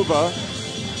Popova.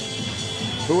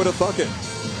 Who would have thunk it?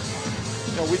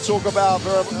 We talk about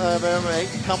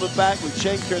Vermayinka coming back with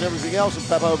Chenka and everything else, and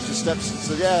Popova just steps and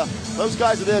says, yeah, those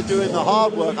guys are there doing the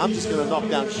hard work. I'm just going to knock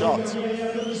down shots.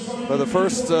 But the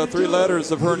first 3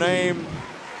 letters of her name,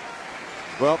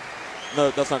 well,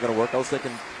 no, that's not going to work. I was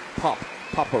thinking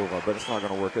Popova, but it's not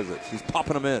going to work, is it? She's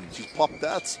popping them in. She's popped.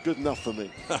 That's good enough for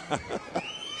me.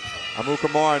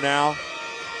 Amukamaru now.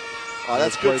 Oh,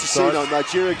 that's good to see, though.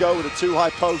 Nigeria go with the 2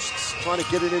 high posts, trying to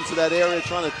get it into that area,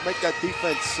 trying to make that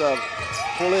defense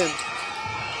pull in.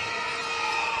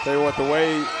 Tell you what, the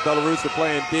way Belarus are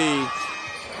playing D,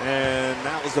 and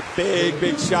that was a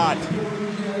big shot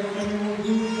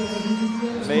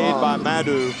made by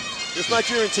Madu. This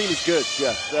Nigerian team is good,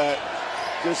 yeah.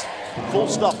 Just full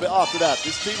stop after that.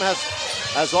 This team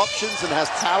has options and has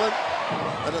talent,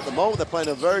 and at the moment they're playing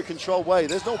a very controlled way.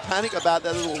 There's no panic about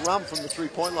that little run from the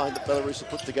 3-point line that Belarus have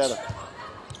put together.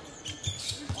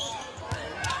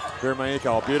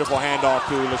 Vermayinka, beautiful handoff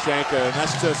to Lashenka, and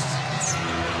that's just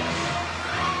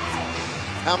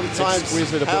How many times do you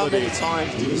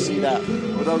see that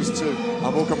with those two?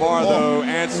 Amukamara, though,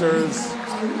 answers.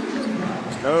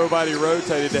 Nobody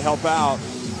rotated to help out.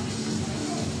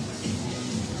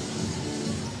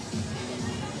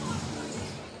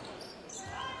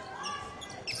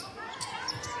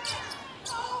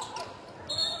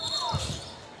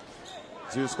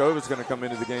 Zhuskova's going to come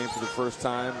into the game for the first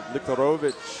time.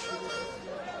 Liktorovic.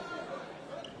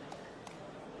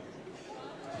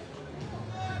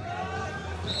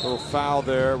 Little foul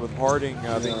there with Harding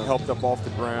being helped up off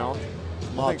the ground.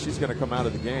 I think she's going to come out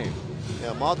of the game.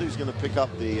 Yeah, Madhu's going to pick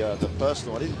up the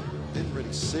personal. I didn't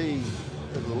really see.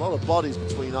 There was a lot of bodies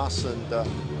between us and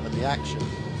the action.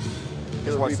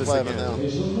 Let's watch this again.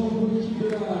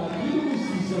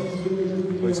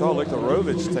 We saw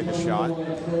Liktorovic take a shot.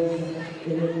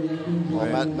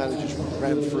 Well, Madhu just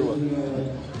ran through it.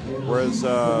 Whereas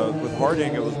with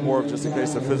Harding, it was more of just a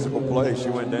case of physical play. She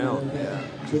went down. Yeah,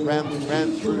 just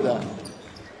ran through that.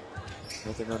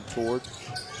 Nothing untoward.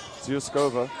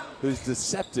 Zhuskova, who's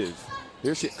deceptive.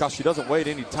 Here because she doesn't wait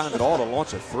any time at all to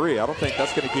launch a three. I don't think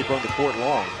that's going to keep her on the court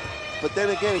long. But then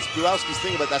again, it's Burowski's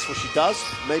thing about that's what she does.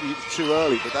 Maybe it's too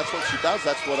early, but that's what she does.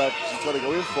 That's what she's got to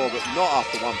go in for, but not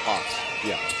after one pass.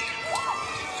 Yeah.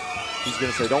 He's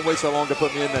going to say, don't wait so long to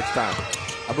put me in next time.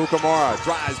 Amukamara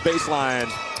drives baseline,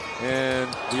 and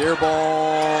the air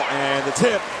ball and the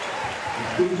tip.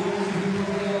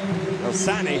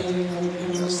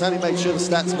 Sani made sure the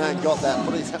stats man got that.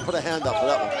 Put a hand up for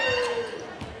that one.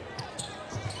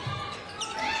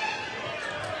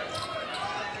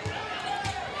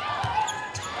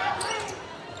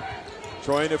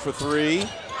 Troina for three.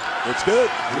 It's good.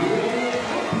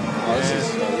 Oh, this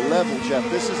is a level, Jeff.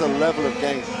 This is a level of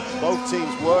game. Both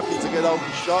teams working to get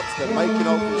open shots. They're making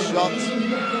open shots.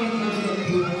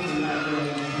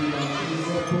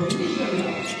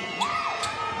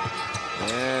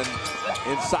 And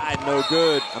inside, no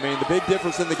good. I mean, the big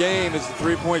difference in the game is the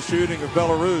three-point shooting of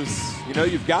Belarus. You know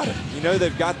you've got it. You know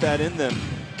they've got that in them.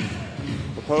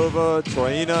 Popova,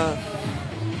 Troina.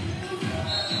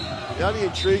 The only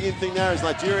intriguing thing now is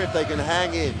Nigeria, if they can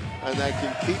hang in and they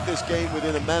can keep this game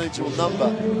within a manageable number.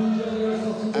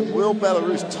 And will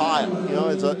Belarus tire? You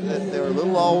know, they're a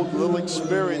little old, a little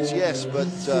experienced, yes, but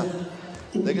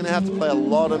they're going to have to play a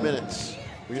lot of minutes.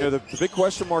 You know, the big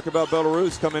question mark about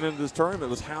Belarus coming into this tournament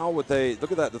was how would they,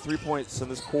 look at that, the 3 points in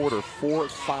this quarter,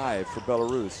 4-5 for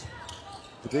Belarus.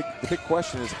 The big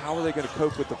question is how are they going to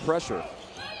cope with the pressure?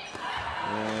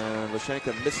 And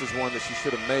Lashenka misses one that she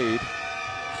should have made.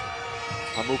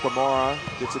 Amukamara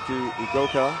gets it to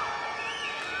Ugoka.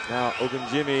 Now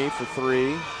Ogunjimi for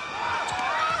three.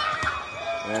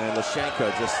 And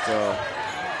Lashenka just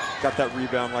got that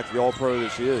rebound like the all-pro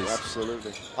that she is.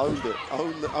 Absolutely. Owned it.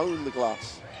 Owned the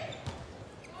glass.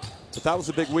 But that was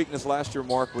a big weakness last year,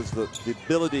 Mark, was the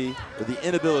ability or the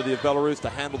inability of Belarus to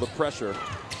handle the pressure.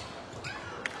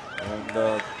 And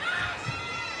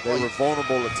they were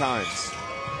vulnerable at times.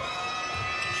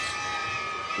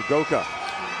 Ugoka.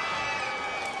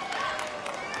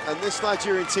 And this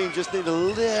Nigerian team just need a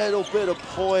little bit of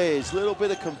poise, a little bit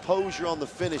of composure on the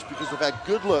finish because they've had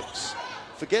good looks.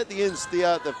 Forget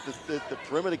the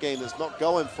perimeter game that's not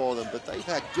going for them, but they've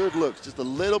had good looks, just a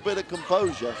little bit of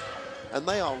composure, and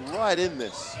they are right in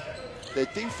this. Their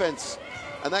defense,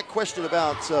 and that question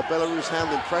about Belarus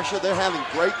handling pressure, they're handling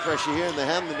great pressure here, and they're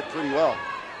handling it pretty well.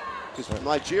 Because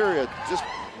Nigeria just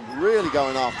really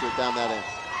going after it down that end.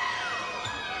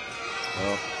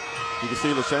 Well, you can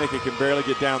see Lashenka can barely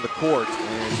get down the court,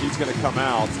 and she's going to come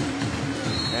out.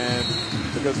 And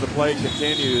because the play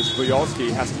continues, Boyolski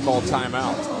has to call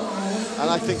timeout. And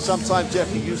I think sometimes, Jeff,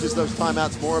 he uses those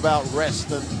timeouts more about rest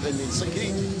than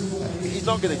he's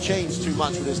not going to change too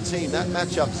much with his team. That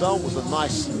matchup zone was a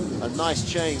nice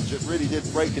change. It really did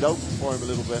break it open for him a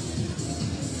little bit.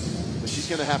 But she's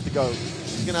going to have to go.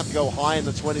 She's going to have to go high in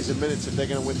the 20s and minutes if they're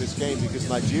going to win this game because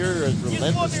Nigeria is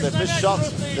relentless. They've missed shots.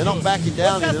 They're not backing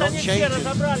down. They're not changing.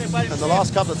 And the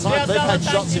last couple of times, they've had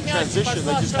shots in transition.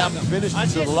 They just haven't finished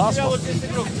until the last one.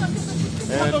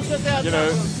 And, you know,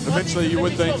 eventually you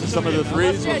would think that some of the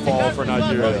threes would fall for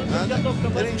Nigeria.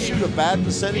 They didn't shoot a bad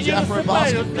percentage after a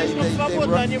basket.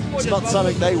 It's not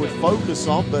something they would focus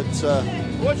on, but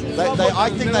I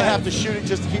think they have to shoot it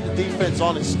just to keep the defense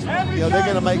honest. You know, they're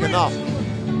going to make enough.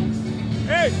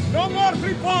 Hey, no more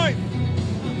 3 points.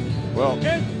 Well,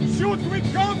 and shoot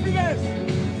with confidence,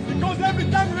 because every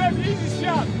time you have easy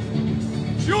shot,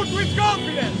 shoot with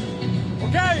confidence,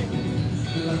 okay?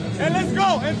 And let's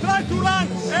go and try to run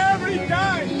every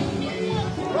time.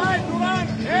 Try to run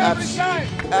every time.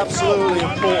 Absolutely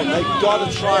important. They've got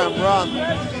to try and run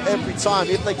every time.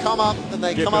 If they come up and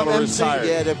they come up empty,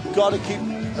 yeah, they've got to keep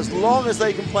as long as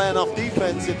they can play enough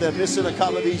defense, if they're missing a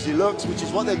couple of easy looks, which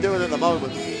is what they're doing at the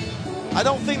moment, I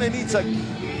don't think they need to.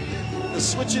 The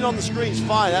switching on the screen is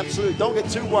fine, absolutely. Don't get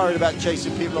too worried about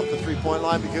chasing people off the three-point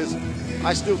line, because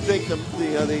I still think the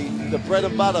bread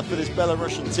and butter for this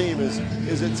Belarusian team is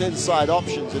its inside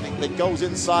options, and it goes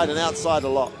inside and outside a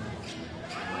lot.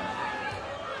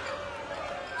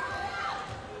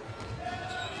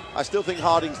 I still think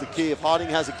Harding's the key. If Harding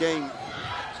has a game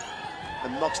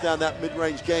and knocks down that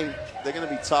mid-range game, they're going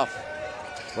to be tough.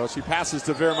 Well, she passes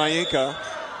to Vermayenka,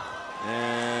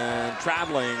 and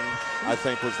traveling, I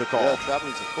think, was the call. Yeah,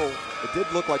 traveling's a call. It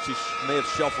did look like she may have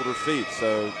shuffled her feet,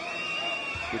 so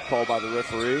good call by the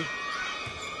referee.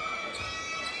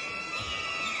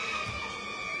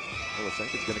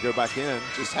 Milosenko's going to go back in.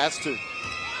 Just has to.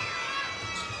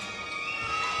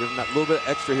 Give them that little bit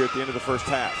extra here at the end of the first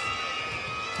half.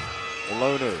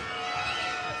 Olonu.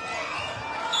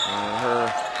 And her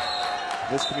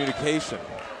miscommunication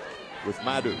with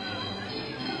Madu.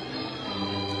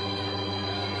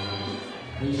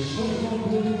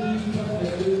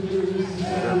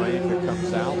 Vermayenka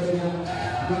comes out.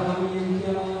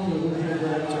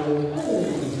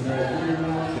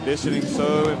 Conditioning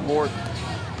so important,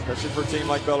 especially for a team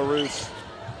like Belarus.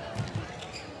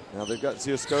 Now they've got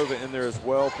Ziaskova in there as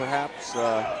well, perhaps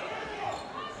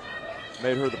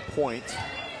made her the point,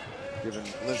 giving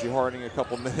Lindsay Harding a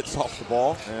couple minutes off the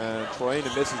ball, and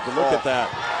Troina misses, but look at that.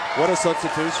 What a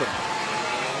substitution.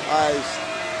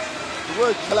 The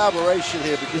word collaboration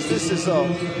here, because this is a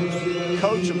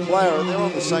coach and player, and they're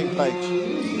on the same page.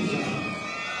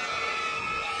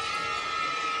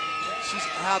 She's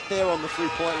out there on the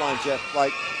three-point line, Jeff.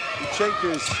 Like,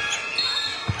 Uchenka's.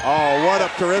 Oh, what a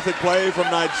terrific play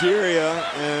from Nigeria,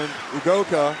 and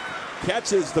Ugoka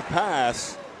catches the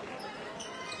pass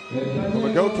from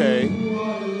Ugoke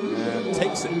and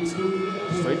takes it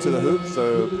straight to the hoop,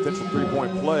 so potential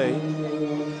three-point play.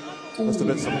 Must have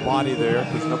been some body there,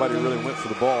 because nobody really went for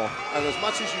the ball. And as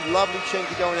much as you love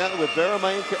Luchenko going out there, with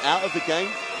Vermayenka out of the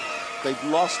game, they've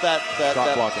lost that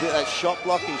shot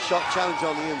blocking, shot challenge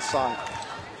on the inside.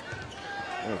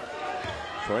 Yeah.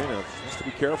 Troina has to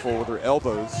be careful with her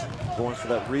elbows going for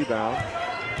that rebound.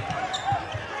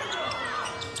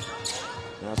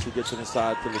 Now she gets it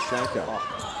inside to Luchenko.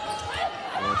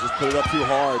 And just put it up too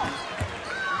hard.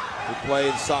 Good play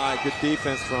inside, good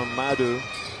defense from Madu.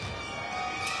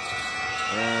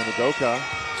 And Udoka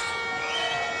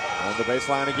on the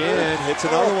baseline again, hits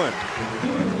another one.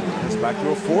 It's back to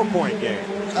a 4-point game.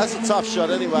 That's a tough shot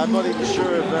anyway. I'm not even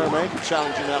sure if Vermayenka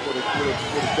challenging that would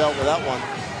have dealt with that one.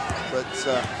 But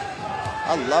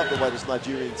I love the way this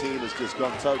Nigerian team has just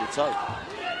gone toe-to-toe.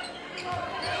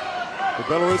 The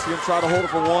Belarusians try to hold it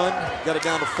for one. Got it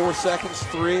down to 4 seconds.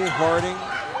 3. Harding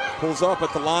pulls up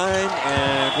at the line,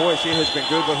 and boy, she has been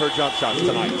good with her jump shots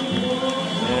tonight.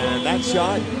 And that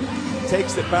shot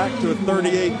takes it back to a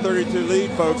 38-32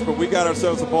 lead, folks, but we got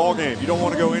ourselves a ball game. You don't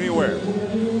want to go anywhere.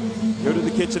 Go to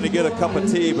the kitchen to get a cup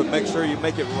of tea, but make sure you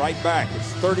make it right back.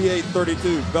 It's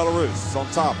 38-32, Belarus on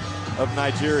top of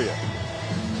Nigeria.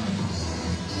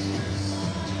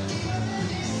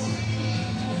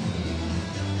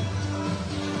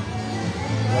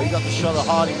 Well, you got the shot of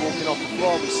Harding walking off the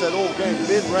floor. We said all game,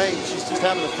 mid-range, she's just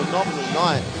having a phenomenal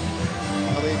night.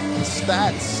 I mean, the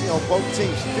stats, you know, both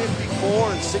teams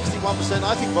 54 and 61%.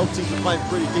 I think both teams are playing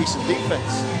pretty decent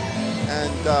defense.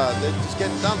 And they're just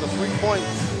getting down the three-point,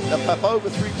 the Popova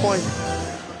three-point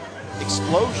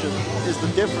explosion is the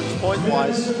difference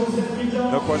point-wise.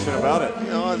 No question about it.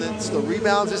 You know, and it's the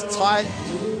rebounds is tight.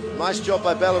 Nice job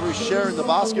by Belarus sharing the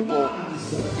basketball.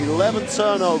 11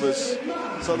 turnovers.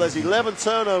 So there's 11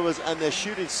 turnovers, and they're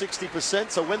shooting 60%.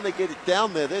 So when they get it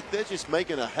down there, they're just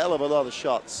making a hell of a lot of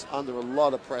shots under a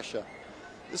lot of pressure.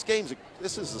 This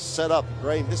is a setup,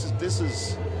 Graham. This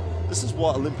is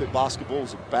what Olympic basketball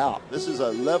is about. This is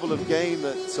a level of game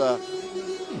that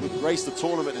would grace the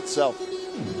tournament itself.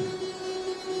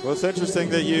 Well, it's interesting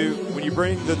that when you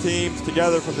bring the teams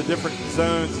together from the different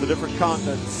zones, the different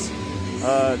continents,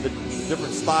 the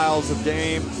different styles of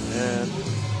game, and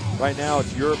right now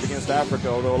it's Europe against Africa,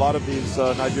 although a lot of these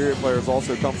Nigeria players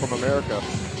also come from America.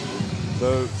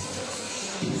 So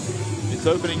it's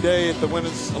opening day at the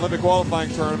Women's Olympic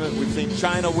Qualifying Tournament. We've seen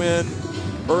China win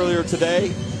earlier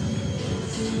today.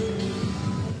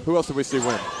 Who else did we see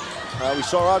win? We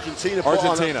saw Argentina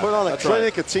put on a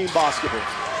clinic of team basketball.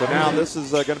 So now this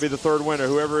is going to be the third winner,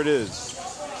 whoever it is.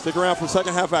 Stick around for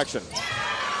second half action.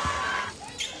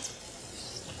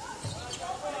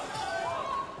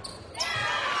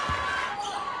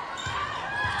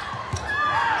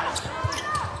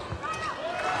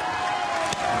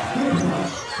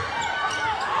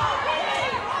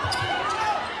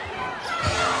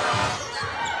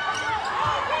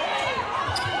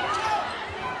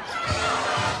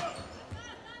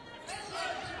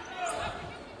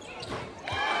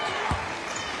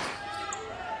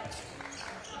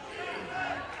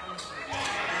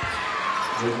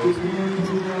 Je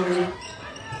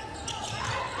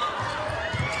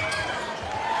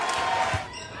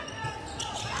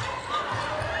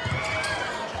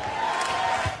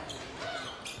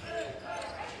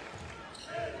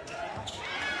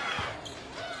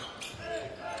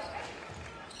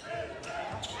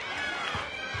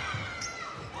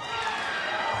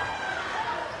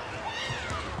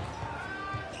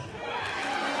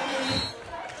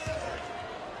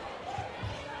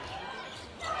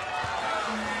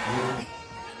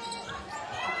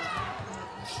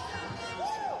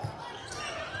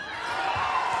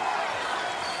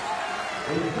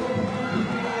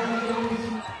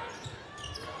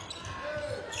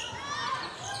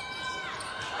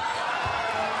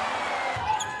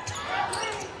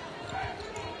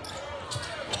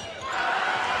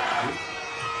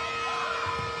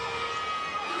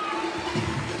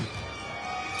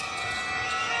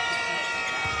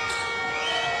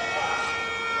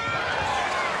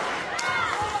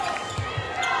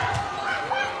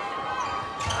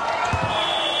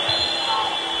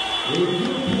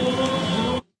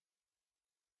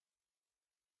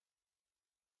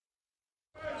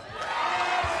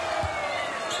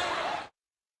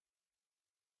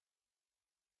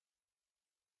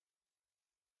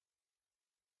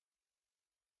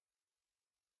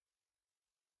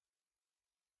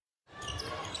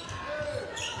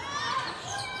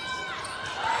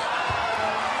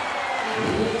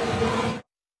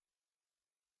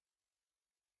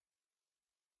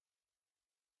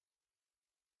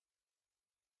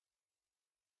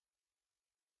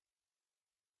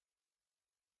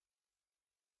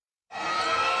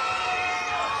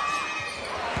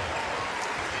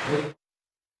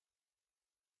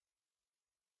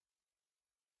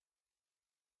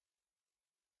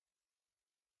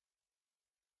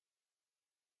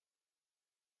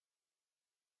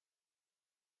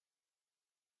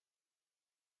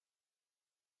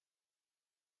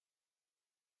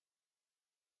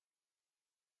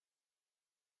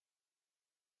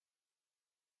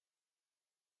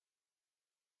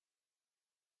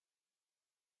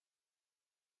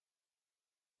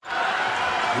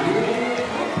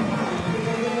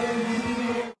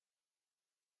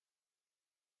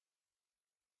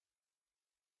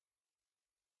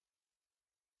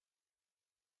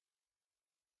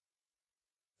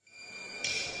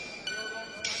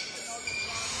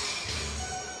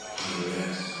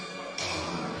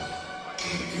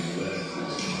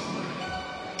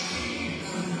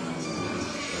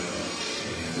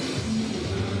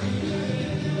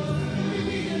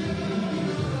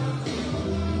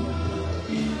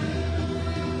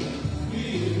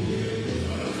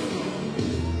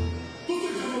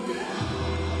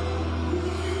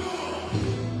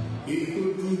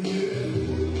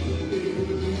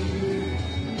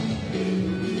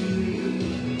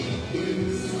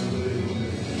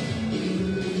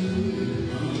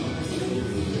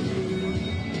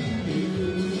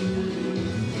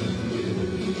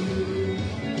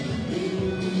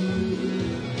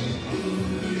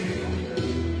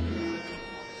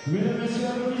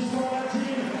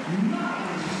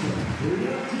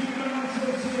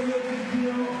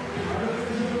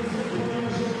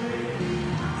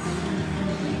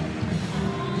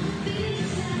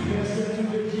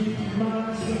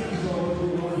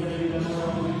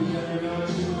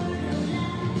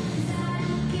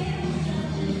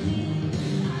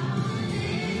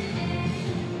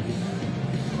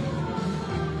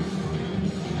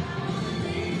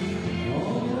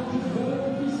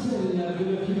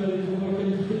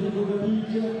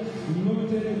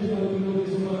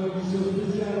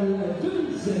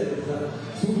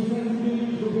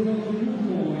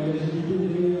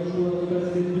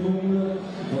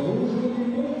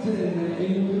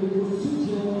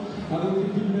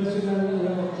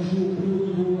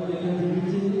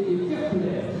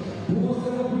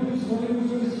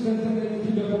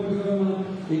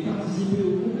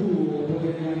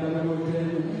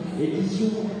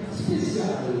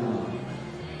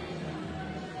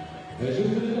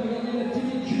vous invite à regarder la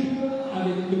télécube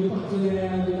avec le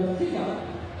partenaire de la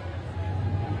FIBA.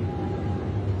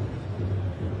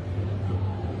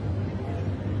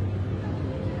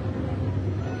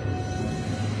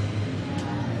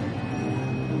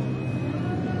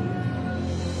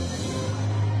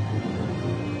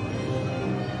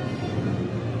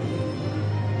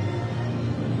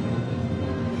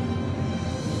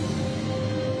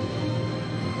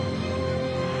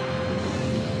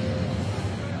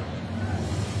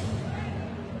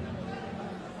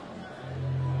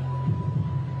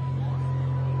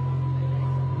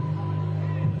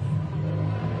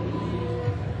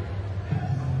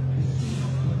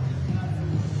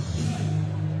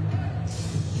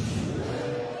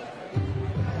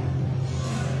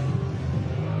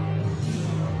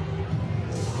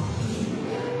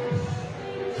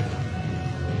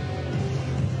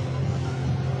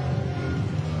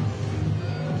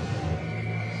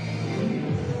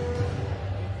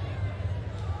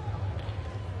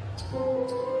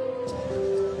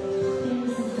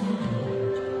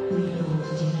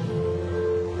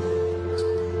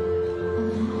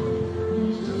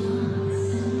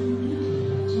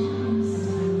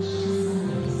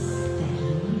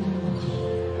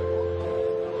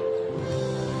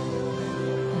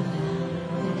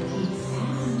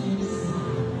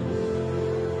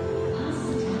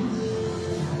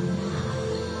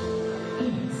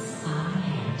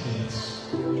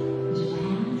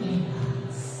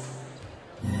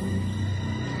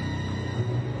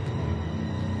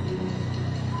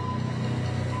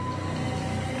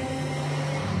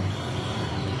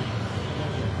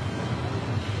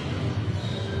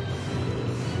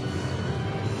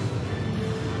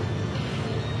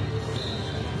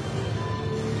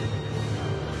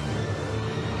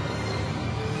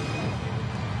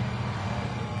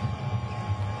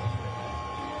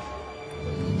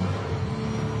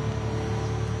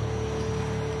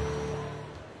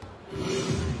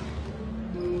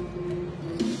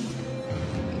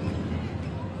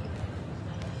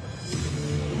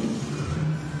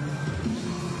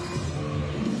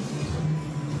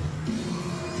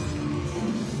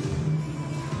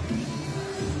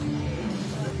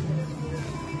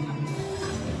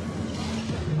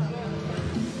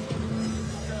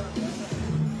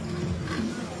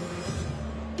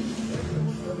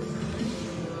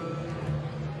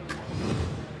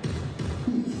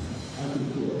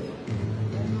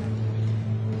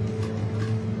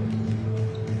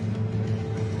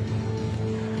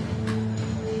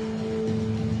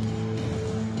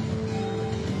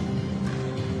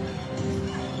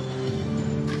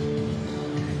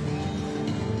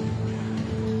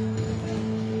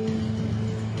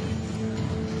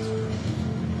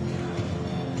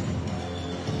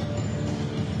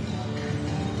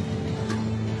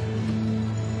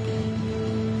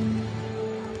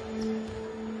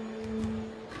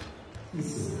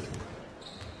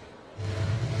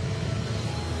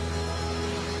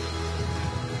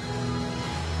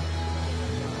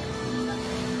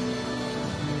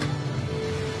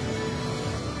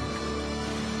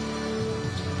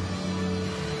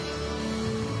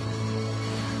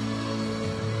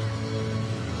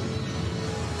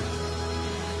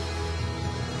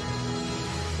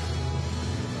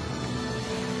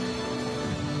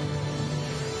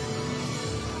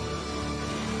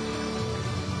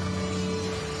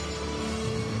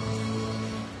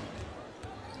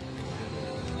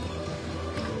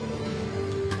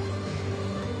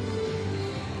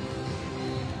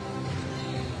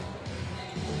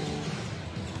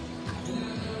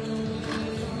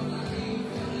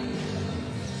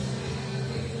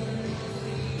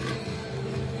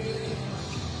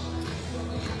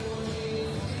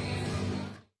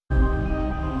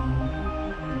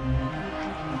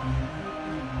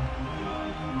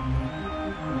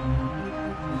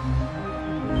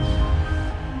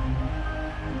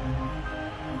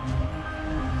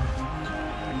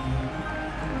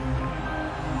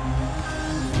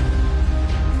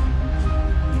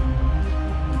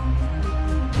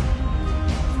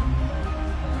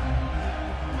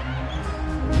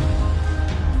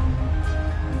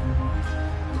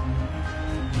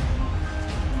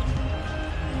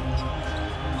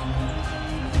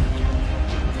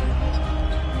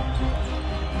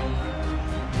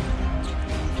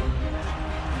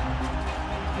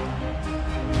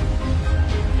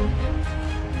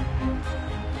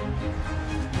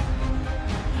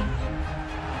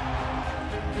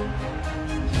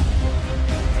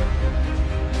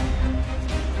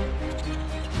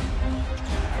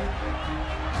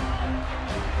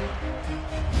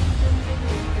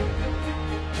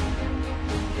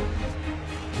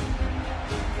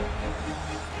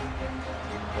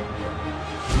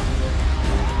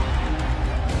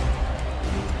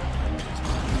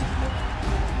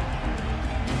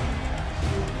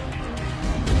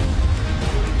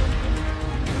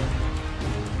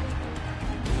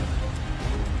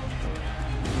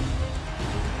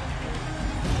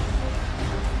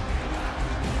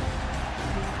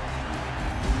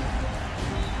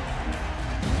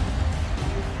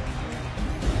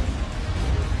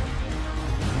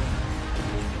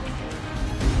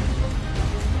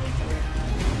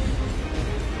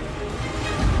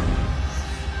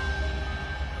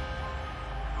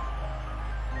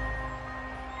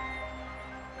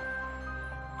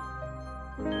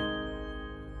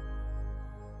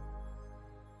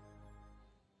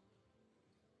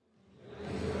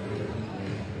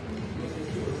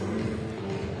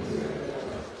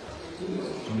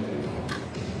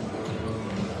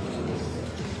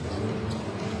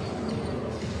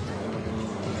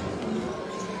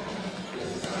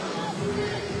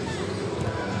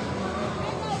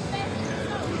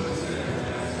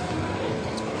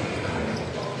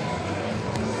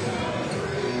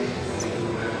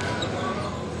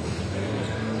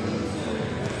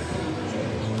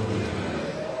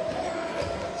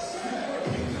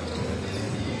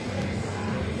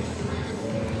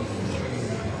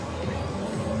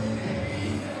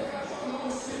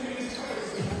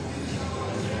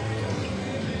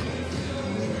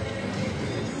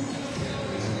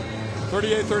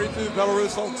 38-32,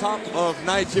 Belarus on top of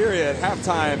Nigeria at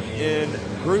halftime in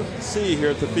Group C here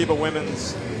at the FIBA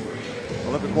Women's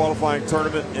Olympic Qualifying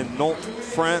Tournament in Nantes,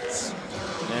 France.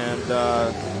 And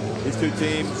these two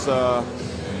teams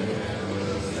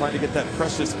trying to get that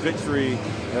precious victory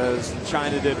as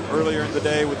China did earlier in the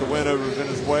day with the win over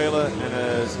Venezuela, and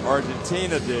as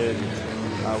Argentina did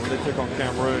when they took on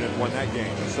Cameroon and won that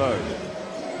game. So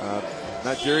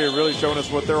Nigeria really showing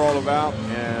us what they're all about.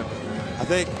 And I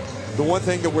think the one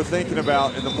thing that we're thinking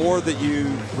about, and the more that you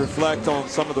reflect on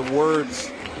some of the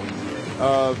words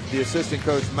of the assistant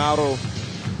coach, Mauro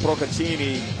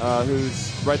Procaccini,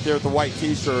 who's right there with the white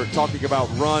t-shirt, talking about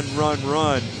run, run,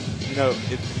 run. You know,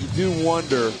 you do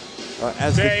wonder,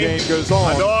 as the game goes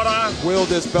on, will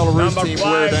this Belarus team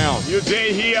wear down? You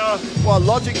stay here. Well,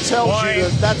 logic tells you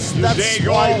that that's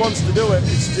why he wants to do it.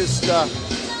 It's just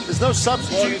there's no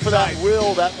substitute for that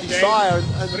will, that desire.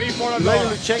 And Lena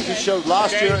Luchenko showed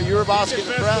last year at Eurobasket in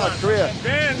Korea.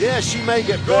 Yeah, she may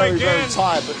get very, very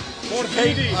tired, but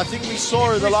I think we saw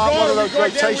her in the last one of those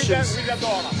rotations.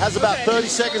 Has about 30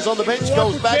 seconds on the bench,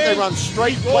 goes back, they run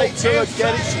straight play to her,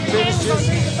 get it, she finishes.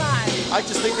 I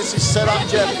just think this is set up,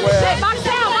 Jeff, where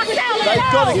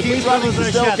they've got to keep running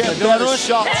because they'll get better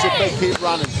shots if they keep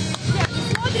running.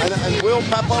 And will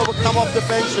Papova come off the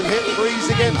bench and hit threes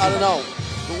again? I don't know.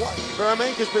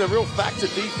 Veramenka's been a real factor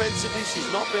defensively. She's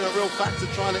not been a real factor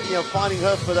trying to, finding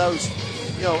her for those,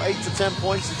 8 to 10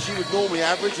 points that she would normally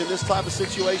average in this type of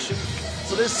situation.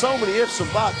 So there's so many ifs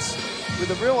and buts. With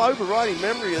the real overriding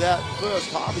memory of that first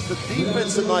half is the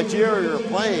defense that Nigeria are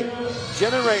playing,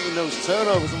 generating those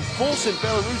turnovers and forcing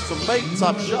Belarus to make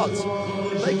tough shots.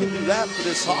 If they can do that for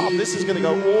this half, this is going to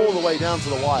go all the way down to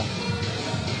the wire.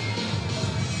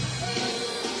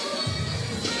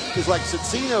 Because like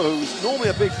Cecina, who's normally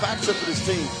a big factor for this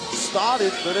team,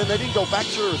 started, but then they didn't go back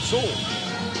to her at all.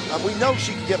 And we know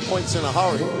she can get points in a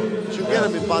hurry. She'll get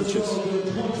them in bunches.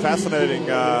 Fascinating.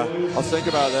 I was thinking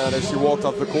about that as she walked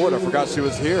off the court. I forgot she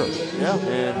was here. Yeah.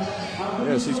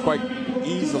 And she's quite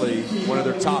easily one of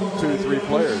their top 2-3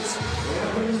 players.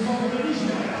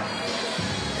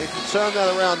 If you turn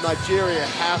that around, Nigeria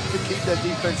have to keep their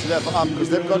defensive effort up because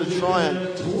they've got to try and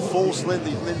force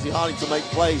Lindsay Harding to make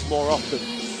plays more often.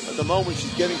 At the moment,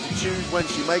 she's getting to choose when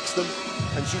she makes them,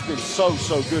 and she's been so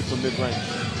good from mid-range.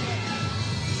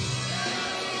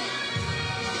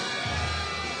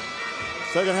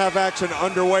 Second half action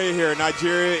underway here.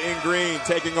 Nigeria in green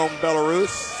taking on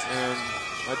Belarus, and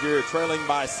Nigeria trailing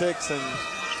by 6. And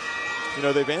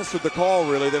they've answered the call.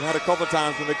 Really, they've had a couple of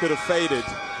times when they could have faded.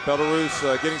 Belarus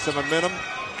getting some momentum,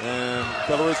 and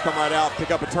Belarus come right out,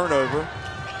 pick up a turnover,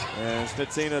 and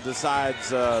Snitsina decides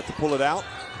to pull it out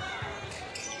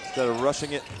instead of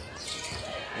rushing it.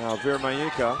 Now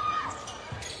Vermayuka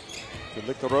to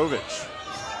Liktorovic.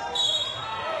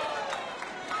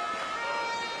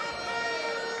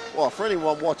 Well, for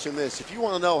anyone watching this, if you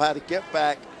want to know how to get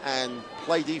back and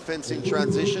play defense in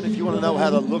transition. If you want to know how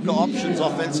to look at options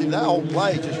offensively, that whole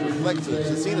play just reflects it.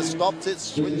 Tsitsina stopped it,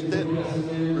 switched it,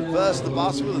 reversed the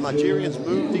basketball. The Nigerians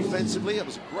moved defensively. It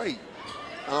was great.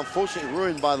 And unfortunately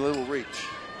ruined by the little reach.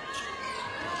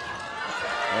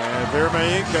 And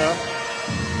Vermayenka,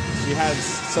 she has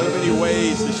so many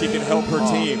ways that she can help her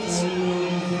teams.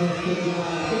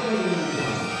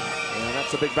 And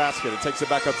that's a big basket. It takes it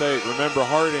back up to 8. Remember,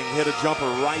 Harding hit a jumper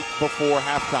right before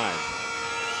halftime.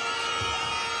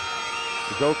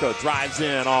 Ugoka drives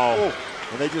in and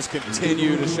they just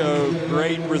continue to show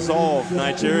great resolve.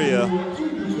 Nigeria,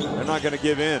 they're not going to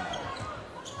give in.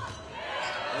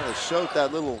 Well, they showed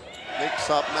that little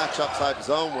mix-up, match-up type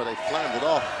zone where they flattened it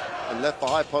off and left the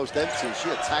high post empty. She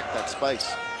attacked that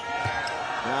space.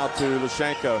 Now to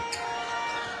Lushenko.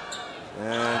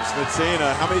 And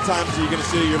Smitsina. How many times are you going to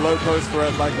see your low post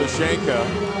threat like Lushenko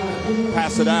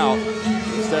pass it out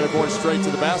instead of going straight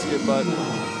to the basket? But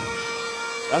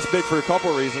that's big for a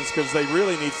couple of reasons, because they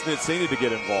really need Smitsina to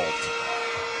get involved.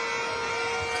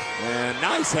 And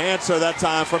nice answer that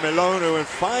time from Elonu, and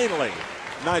finally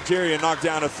Nigeria knocked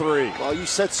down a 3. Well, you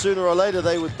said sooner or later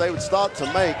they would start to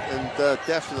make, and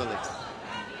definitely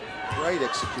great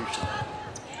execution.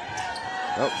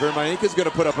 Oh, Vermayenka's going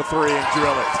to put up a 3 and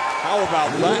drill it. How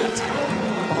about that?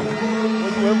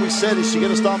 When we said, is she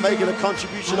going to start making a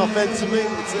contribution offensively?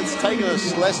 It's taken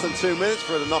us less than 2 minutes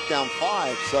for her to knock down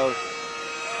 5. So.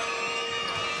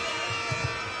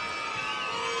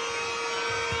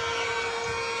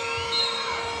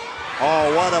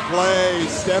 Oh, what a play.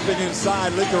 Stepping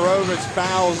inside, Likarovic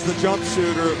fouls the jump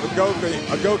shooter,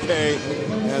 Agoke.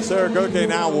 And Sarah Agoke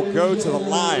now will go to the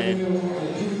line.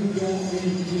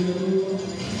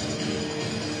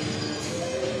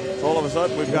 So all of a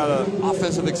sudden, we've got an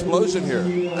offensive explosion here.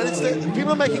 And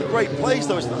people are making great plays,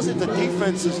 though. It's not as if the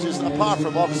defense is just, apart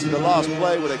from obviously the last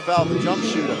play where they fouled the jump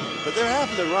shooter, but they're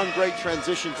having to run great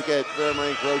transition to get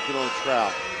Vermayenka open on a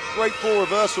trowel. Great full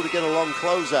reversal to get a long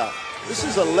closeout. This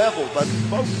is a level, but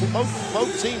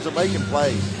both teams are making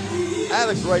plays at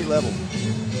a great level.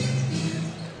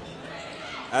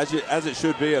 As it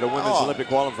should be at a women's Olympic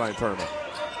qualifying tournament.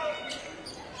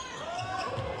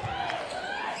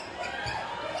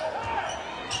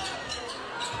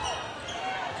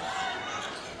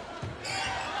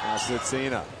 Now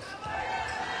Tsitsina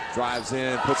drives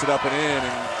in, puts it up and in,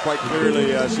 and quite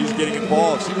clearly she's getting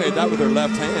involved. She made that with her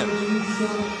left hand.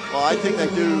 Well, I think they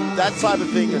do that type of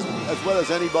thing as well as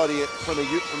anybody from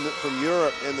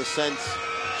Europe, in the sense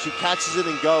she catches it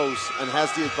and goes and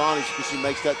has the advantage because she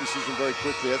makes that decision very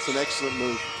quickly. That's an excellent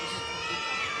move.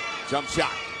 Jump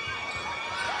shot.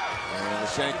 And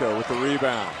Lushenko with the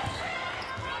rebound.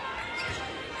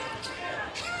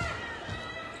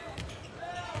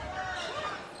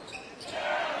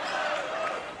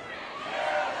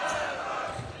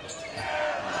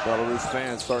 Belarus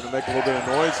fans starting to make a little bit of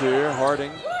noise here.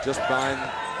 Harding just behind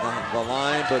the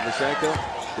line, but Lushenko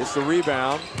gets the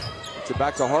rebound. It's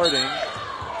back to Harding.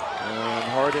 And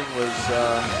Harding was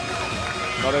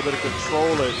not able to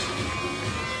control it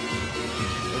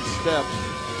in step.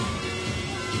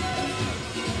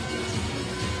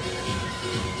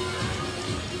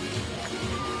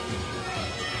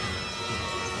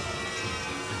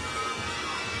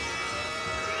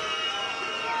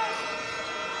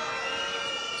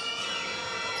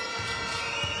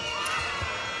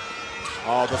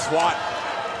 Oh, the swat.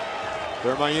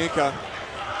 Vermayenka.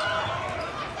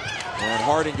 And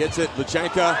Harding gets it.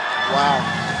 Lushenko. Wow.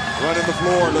 Running the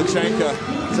floor. Lushenko.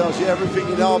 Tells you everything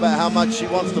you know about how much she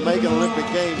wants to make an Olympic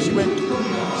game. She went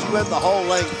the whole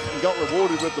length and got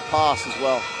rewarded with the pass as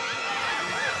well.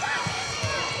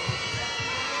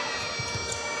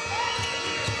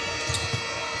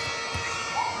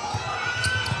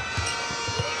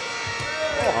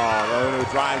 Oh, Lonu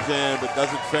drives in but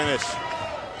doesn't finish.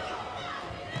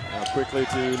 Now quickly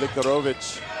to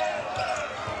Likarovic.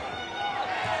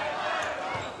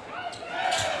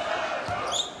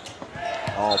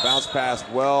 Oh, bounce pass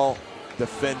well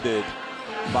defended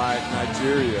by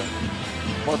Nigeria.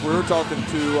 Mark, we were talking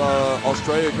to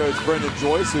Australia coach Brendan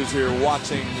Joyce, who's here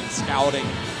watching and scouting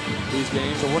these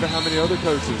games. I wonder how many other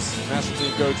coaches, national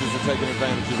team coaches, are taking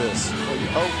advantage of this. Well, you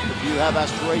hope if you have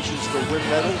aspirations to win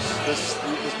medals, you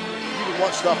can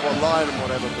watch stuff online and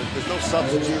whatever, but there's no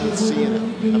substitute in seeing it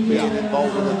and being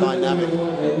involved in the dynamic.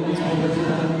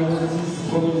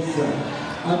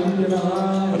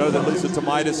 I know that Lisa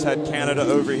Tomaitis had Canada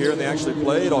over here, and they actually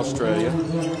played Australia.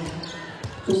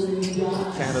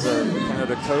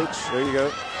 Canada coach. There you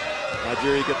go.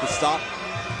 Nigeria get the stop.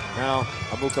 Now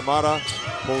Amukamara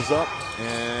pulls up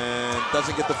and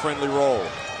doesn't get the friendly roll.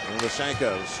 And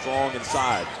Lushenko strong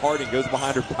inside. Harding goes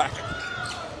behind her back.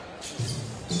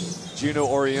 Juno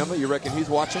Oriema, you reckon he's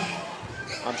watching?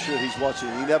 I'm sure he's watching.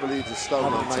 He never leaves a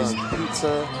stone Have a nice unturned.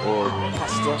 pizza or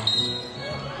pasta.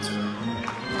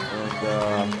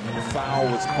 And a foul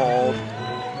was called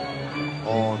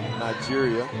on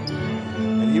Nigeria.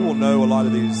 And he will know a lot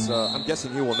of these, I'm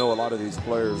guessing he will know a lot of these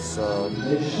players from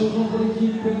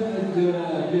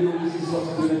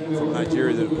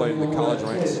Nigeria that have played in the college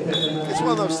ranks. It's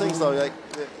one of those things, though, like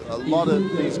a lot of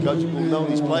these coaches will know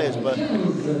these players, but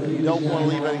you don't want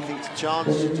to leave anything to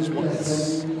chance. You just want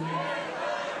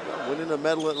winning a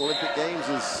medal at Olympic Games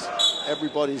is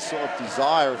everybody's sort of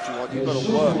desire. If you want, you've got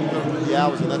to work, you've got to put the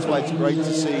hours, and that's why it's great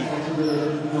to see,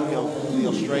 the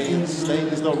Australians staying.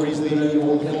 There's no reason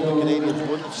all the Canadians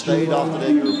wouldn't have stayed after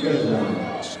their European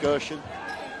excursion.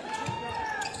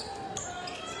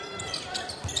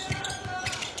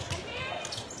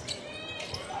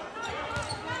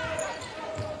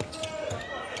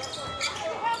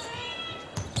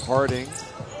 Harding,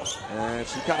 and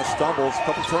she kind of stumbles. A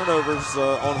couple turnovers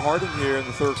on Harding here in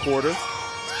the third quarter.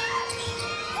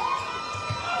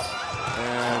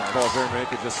 And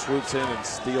Vermaker just swoops in and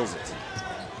steals it.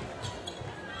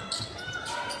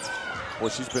 Well,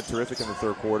 she's been terrific in the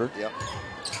third quarter. Yep.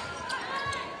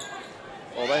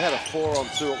 Well, they had a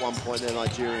 4-on-2 at one point there,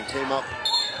 Nigerian. Came up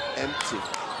empty.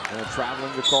 And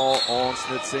traveling the call on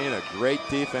Smitsina. Great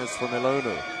defense from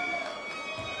Ilonu.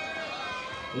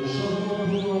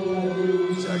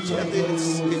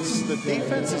 The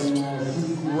defense is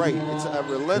great. It's at a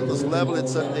relentless level.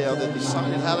 It's they're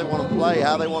deciding how they want to play,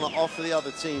 how they want to offer the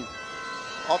other team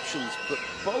options. But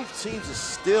both teams are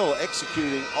still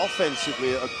executing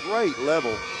offensively at a great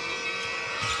level.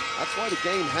 That's why the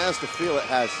game has the feel it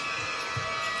has.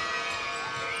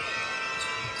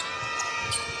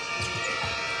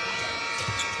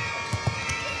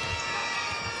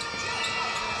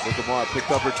 Lukamara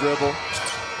picked up her dribble.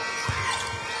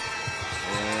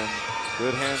 And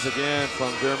good hands again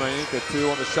from Vermainka. 2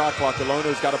 on the shot clock.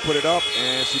 Ilona's got to put it up,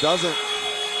 and she doesn't.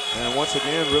 And once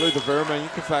again, really the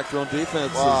Vermainka factor on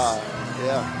defense. Wow,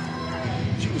 yeah.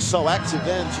 She was so active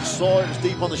then. She saw it was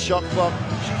deep on the shot clock.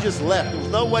 She just left. There was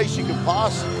no way she could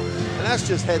pass. And that's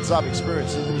just heads-up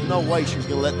experience. There was no way she was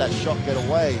going to let that shot get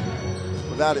away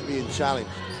without it being challenged.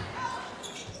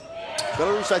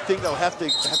 Belarus, I think they'll have to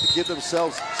give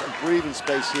themselves some breathing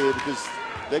space here because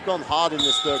they've gone hard in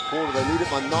this third quarter. They lead it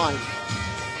by 9.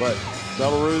 But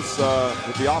Belarus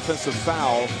with the offensive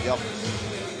foul. Yep.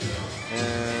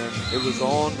 And it was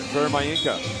on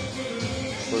Vermainka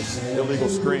for an illegal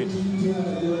screen.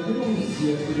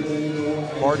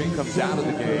 Harding comes out of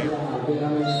the game.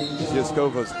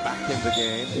 Ziaskova's back in the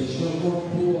game.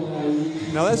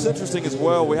 Now that's interesting as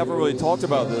well. We haven't really talked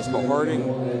about this, but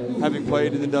Harding, having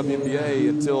played in the WNBA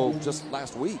until just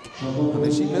last week, I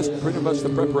mean, she missed pretty much the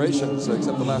preparations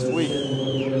except the last week.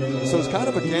 So it's kind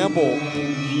of a gamble.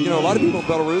 You know, a lot of people in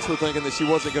Belarus were thinking that she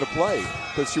wasn't going to play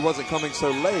because she wasn't coming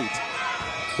so late.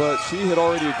 But she had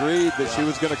already agreed that she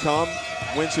was going to come,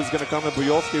 when she was going to come, and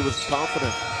Bujolski was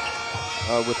confident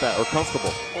with that, or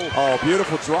comfortable. Oh,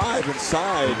 beautiful drive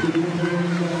inside.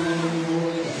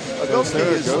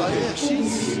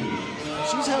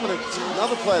 She's having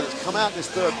another player that's come out in this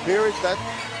third period. That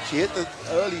she hit the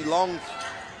early long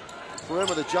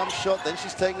perimeter jump shot, then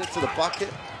she's taking it to the bucket.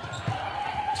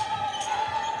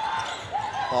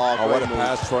 Oh, what a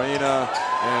pass, Troina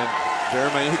and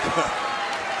Vermainka.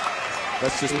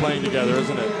 That's just playing together,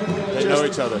 isn't it? They know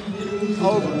each other.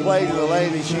 Overplayed to the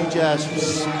lady. She just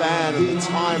span, and the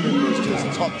timing was just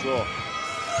top draw.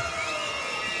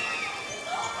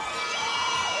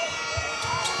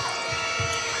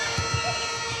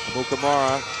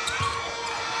 Mukamara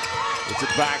gets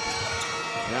it back.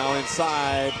 Now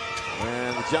inside.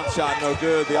 And the jump shot no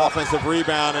good. The offensive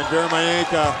rebound. And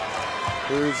Vermainka,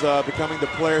 who's becoming the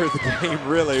player of the game,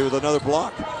 really, with another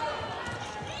block.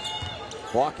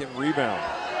 Block and rebound.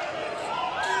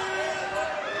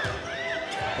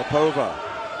 Popova.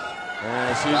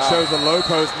 And she shows a low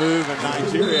post move, and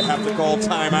Nigeria have to call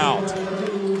timeout.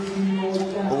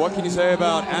 But what can you say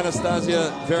about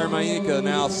Anastasia Vermainka?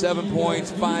 Now 7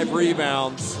 points, 5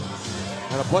 rebounds,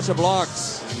 and a bunch of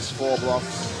blocks. These 4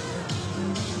 blocks.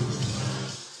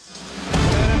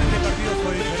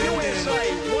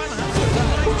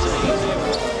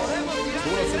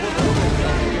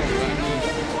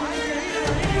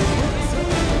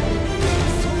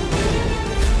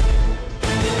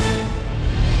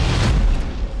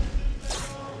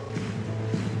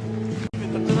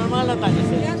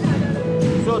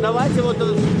 Все, давайте вот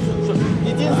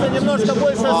единственное немножко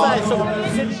больше сайт, чтобы...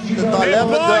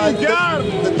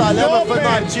 The dilemma for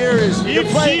Nigeria is you're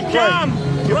playing great.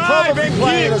 You're probably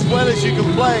playing as well as you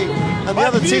can play, and the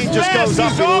other team just goes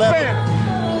up in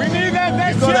level. We need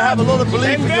You've got to have a lot of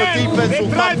belief in your defense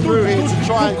will come through here to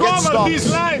try and get stops.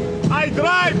 This line, I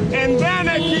drive and then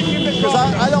I kick in the Because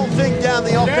I don't think down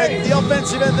the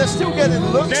offensive end, they're still getting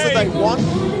looks that they want.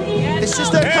 It's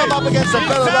just they've come up against a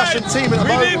Belarusian team at the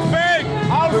moment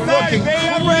who look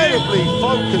incredibly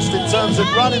focused in terms of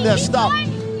running their stuff.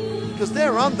 Because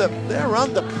they're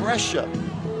under pressure.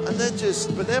 And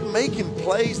they're making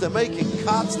plays, they're making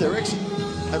cuts,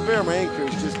 and Vermenko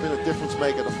has just been a difference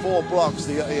maker. The 4 blocks,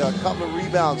 a couple of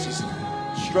rebounds, he's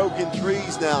stroking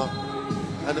threes now.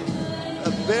 And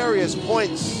at various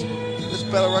points, this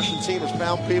Belarusian team has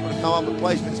found people to come up and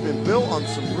play, but it's been built on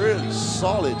some really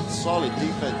solid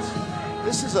defense.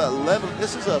 This is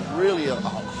really a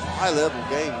high-level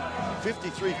game.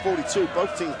 53-42,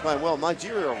 both teams playing well.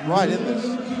 Nigeria are right in this.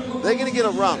 They're going to get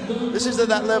a run. This is at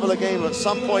that level of game. At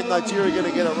some point, Nigeria are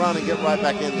going to get a run and get right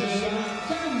back in this.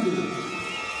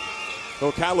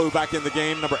 So Kalu back in the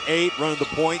game, number 8, running the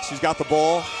point. She's got the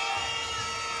ball.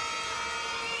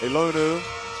 Elonu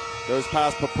goes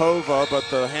past Popova, but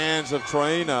the hands of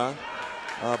Troina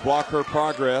block her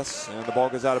progress, and the ball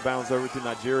goes out of bounds over to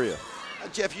Nigeria.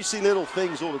 Jeff, you see little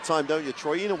things all the time, don't you?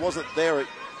 Troina wasn't there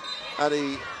at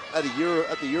the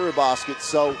Eurobasket,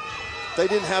 so they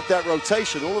didn't have that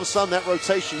rotation. All of a sudden, that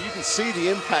rotation, you can see the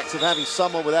impacts of having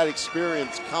someone with that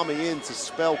experience coming in to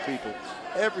spell people.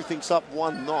 Everything's up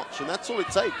one notch, and that's all it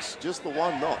takes, just the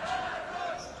one notch.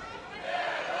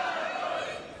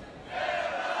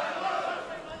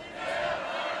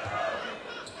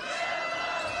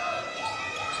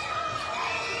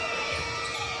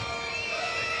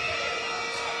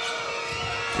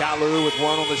 Kalu with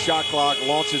 1 on the shot clock,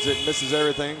 launches it, misses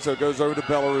everything, so it goes over to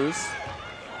Belarus.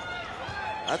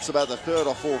 That's about the 3rd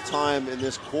or 4th time in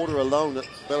this quarter alone that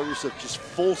Belarus have just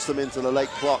forced them into the late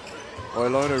clock.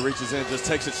 Elonu reaches in, just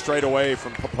takes it straight away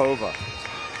from Popova.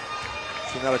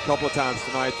 Seen that a couple of times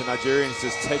tonight. The Nigerians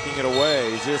just taking it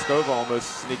away. Zizkova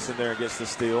almost sneaks in there and gets the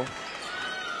steal.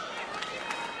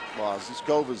 Wow,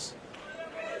 Zizkova's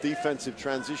defensive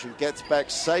transition gets back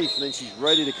safe, and then she's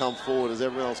ready to come forward as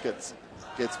everyone else gets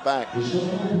back.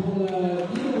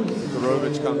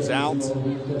 Zarovic comes out.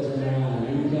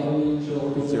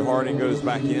 So Harding goes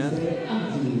back in.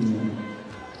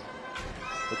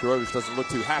 Zarovic doesn't look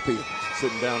too happy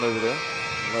sitting down over there,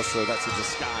 unless that's a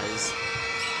disguise.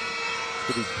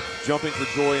 Could be jumping for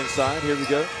joy inside. Here we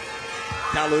go.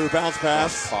 Kalu bounce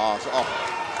pass.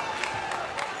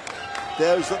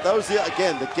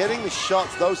 Again, they're getting the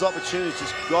shots, those opportunities,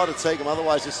 just got to take them.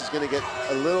 Otherwise, this is going to get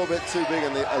a little bit too big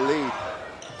in a lead.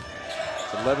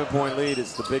 It's an 11-point lead.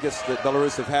 It's the biggest that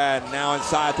Belarus have had. Now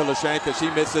inside to Lashenka. She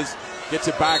misses, gets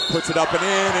it back, puts it up and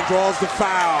in, and draws the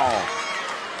foul.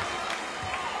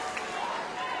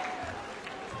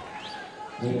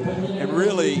 And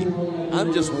really,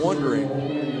 I'm just wondering,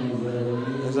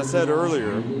 as I said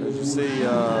earlier, as you see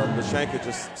Lashenka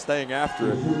just staying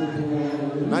after it,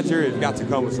 Nigeria's got to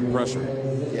come with some pressure.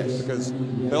 Yes. Because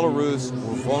Belarus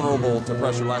were vulnerable to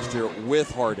pressure last year with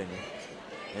Harding.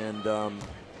 And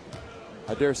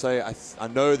I dare say, I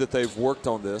know that they've worked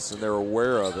on this and they're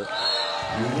aware of it.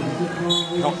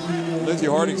 Lindsey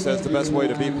Harding says the best way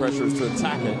to beat pressure is to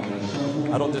attack it.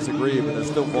 I don't disagree, but they're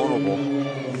still vulnerable.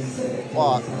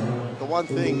 But the one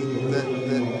thing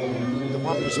the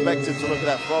one perspective to look at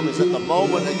that from is at the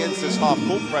moment against this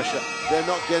half-court pressure, they're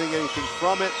not getting anything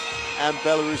from it, and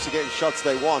Belarus are getting shots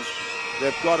they want.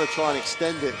 They've got to try and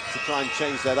extend it to try and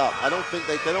change that up. I don't think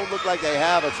they don't look like they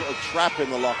have a sort of trap in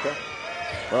the locker.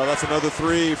 Well, that's another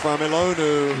 3 from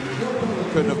Elonu.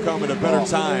 Couldn't have come at a better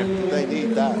time. They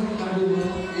need that.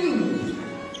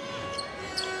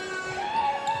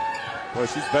 Well,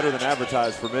 she's better than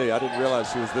advertised for me. I didn't realize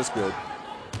she was this good.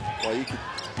 Well, you could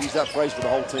use that phrase for the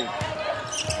whole team.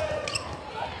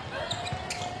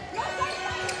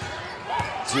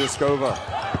 Zizkova.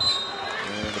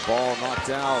 And the ball knocked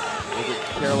out with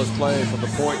a careless play from the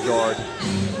point guard.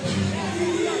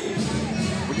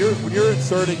 When you're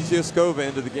inserting Zizkova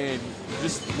into the game, you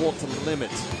just want to limit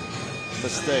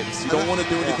mistakes. You don't want to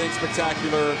do anything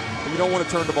spectacular, and you don't want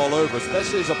to turn the ball over,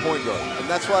 especially as a point guard. And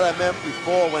that's what I meant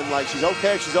before when, like, she's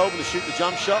okay if she's open to shoot the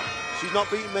jump shot. She's not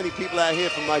beating many people out here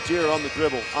from Nigeria on the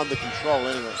dribble, under control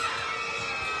anyway.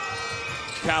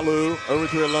 Kalu over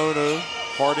to Elonu.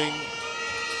 Harding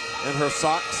in her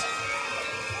socks.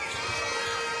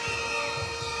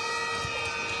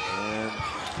 And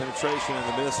penetration and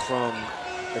the miss from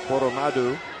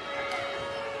Ekoromadu.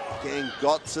 Again,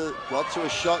 got to a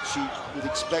shot she would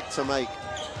expect to make.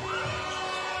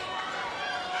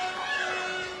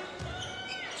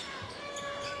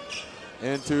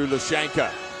 Into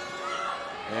Lashenka.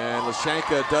 And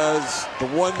Lashenka does the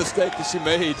one mistake that she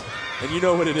made, and you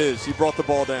know what it is. She brought the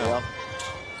ball down. Yep.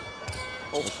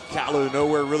 Oh, Kalu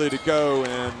nowhere really to go,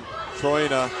 and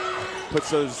Troina puts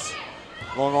those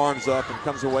long arms up and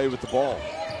comes away with the ball.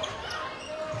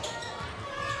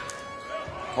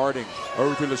 Harding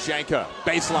over to Lashenka,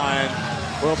 baseline.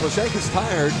 Well, if Lashenka's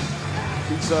tired,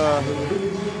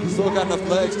 he's still got enough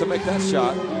legs to make that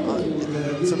shot.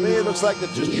 To me, it looks like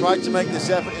they've just tried to make this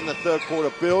effort in the third quarter,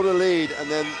 build a lead, and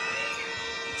then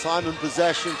time and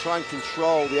possession, try and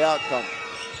control the outcome.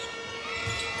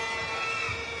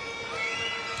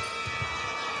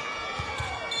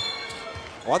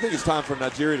 Well, I think it's time for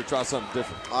Nigeria to try something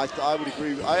different. I would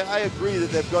agree. I agree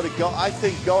that they've got to go. I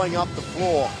think going up the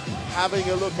floor, having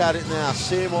a look at it now,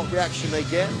 seeing what reaction they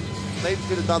get, maybe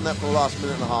could have done that for the last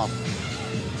minute and a half.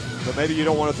 But maybe you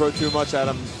don't want to throw too much at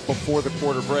them before the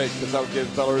quarter break, because that would give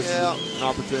Belarus an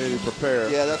opportunity to prepare.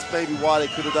 Yeah, that's maybe why they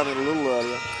could have done it a little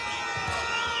earlier.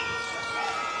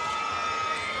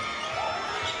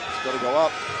 It's got to go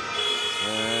up.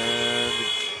 And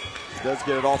he does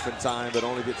get it off in time, but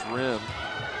only gets rimmed.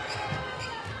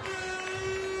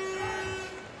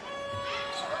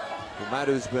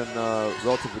 Madu's been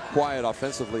relatively quiet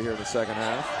offensively here in the second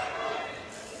half.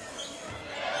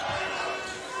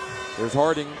 There's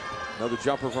Harding, another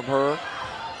jumper from her.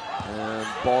 And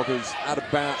ball goes out of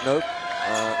bounds. Nope.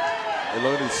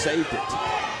 Elonu saved it.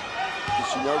 Did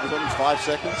she know it was only 5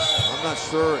 seconds? I'm not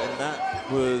sure, and that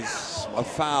was a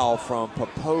foul from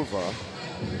Popova.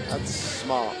 That's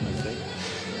smart, I think.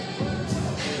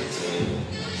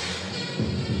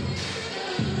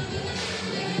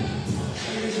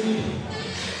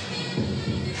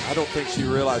 I don't think she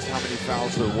realized how many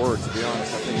fouls there were, to be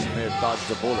honest. I think she may have dodged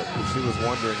a bullet, because she was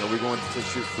wondering, are we going to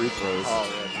shoot free throws? Oh,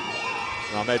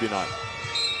 yeah. No, maybe not.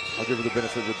 I'll give her the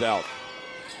benefit of the doubt.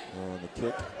 And the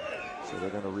kick, so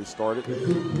they're going to restart it.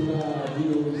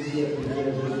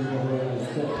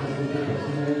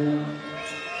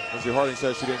 Lindsay Harding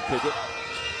says she didn't kick it.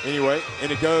 Anyway,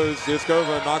 and it goes.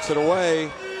 Iskova knocks it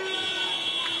away.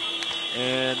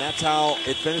 And that's how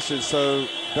it finishes. So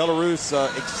Belarus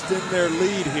extend their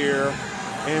lead here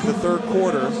in the third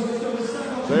quarter.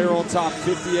 They are on top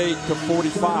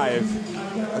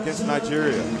 58-45 against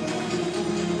Nigeria.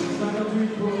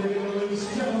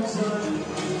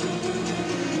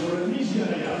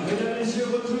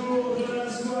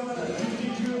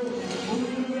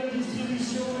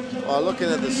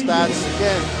 Looking at the stats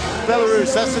again,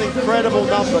 Belarus, that's an incredible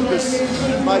number, because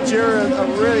Nigeria are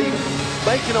really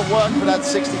making it work for that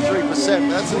 63%.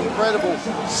 That's an incredible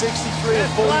 63 and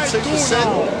 42%.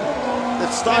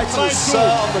 They've started to assert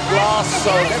on the glass,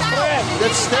 so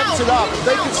they've stepped it up. If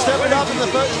they can step it up in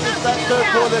that third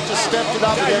quarter, they've just stepped it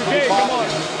up again for the part.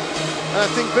 And I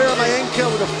think Vera Mayenko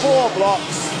with the 4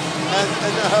 blocks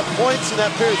and her points in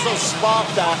that period sort of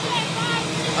sparked that.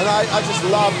 And I just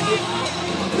love it.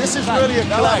 This is really a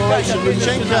collaboration.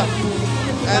 Luchenka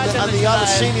and the other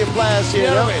senior players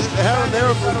here, Heron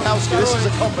Bunkowski, this is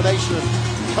a combination of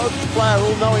coach and player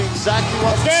all knowing exactly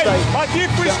what's at stake. But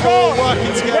if we They're all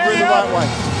working together in the right way.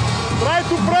 Try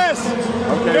to press.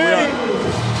 Okay,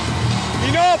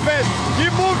 in offense, he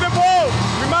moved the ball.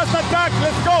 We must attack.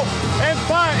 Let's go. And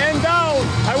fire and down.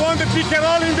 I want the pick and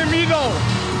roll in the middle.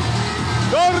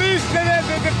 Don't risk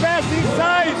the pass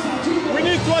inside. We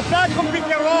need to attack on pick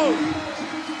and roll.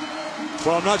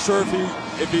 Well, I'm not sure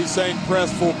if he's saying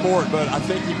press full court, but I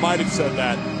think he might have said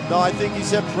that. No, I think he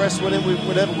said press whenever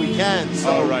we can.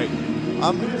 So right.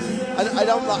 I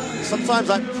don't know. Sometimes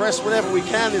press whenever we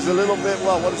can is a little bit,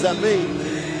 well, what does that mean?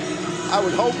 I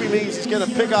would hope he means he's going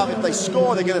to pick up. If they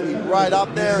score, they're going to be right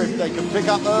up there. If they can pick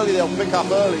up early, they'll pick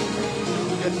up early.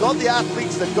 They've got the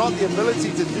athletes, they've got the ability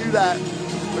to do that,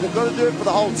 but they've got to do it for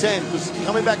the whole 10, because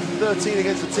coming back to 13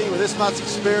 against a team with this much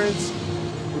experience,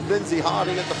 Lindsay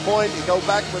Harding at the point, he goes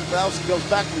back when Bowski goes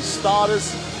back with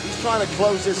starters. He's trying to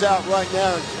close this out right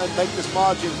now and make this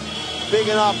margin big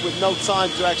enough with no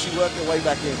time to actually work their way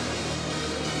back in.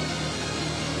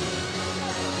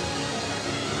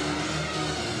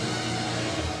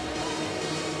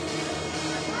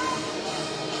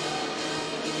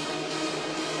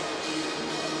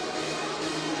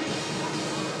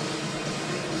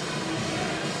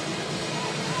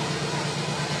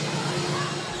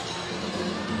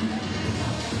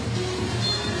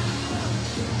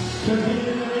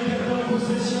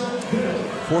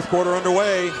 Fourth quarter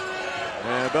underway,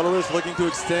 and Belarus looking to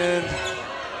extend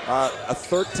a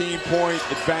 13-point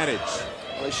advantage.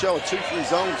 Well, they show a 2-3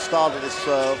 zone start of this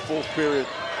fourth period.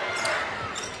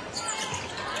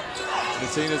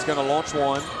 Messina's going to launch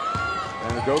one,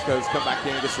 and Ugoka's come back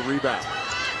in and gets a rebound.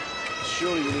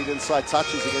 Surely you need inside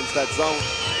touches against that zone.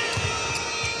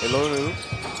 Elonu,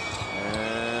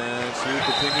 and she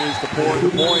continues to pour the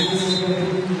points.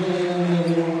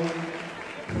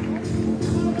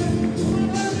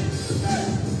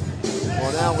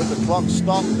 Well, now with the clock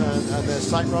stopped and there's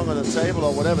something wrong on the table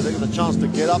or whatever, they get a chance to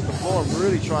get up the floor and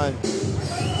really try and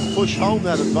push home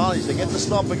that advantage. They get the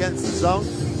stop against the zone,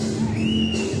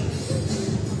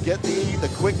 get the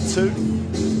quick 2.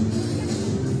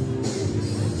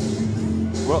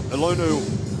 Well, Elonu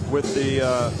with the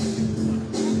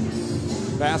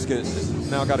basket has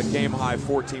now got a game-high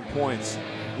 14 points.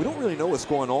 We don't really know what's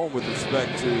going on with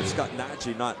respect to Scott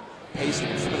Nagy not pacing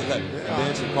in front of that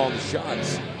bench and calling the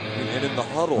shots. And in the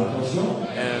huddle,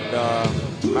 and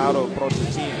Mauro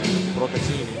Procaccini,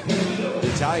 the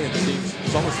Italian, seems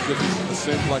it's almost as if he's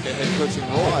assumed like a head coaching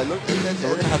role. I looked at that, so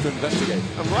we're going to have to investigate.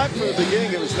 And right from the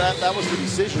beginning, it was that was the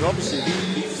decision. Obviously,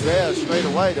 he was there straight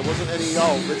away. There wasn't any,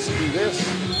 let's do this.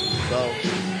 So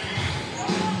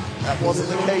that wasn't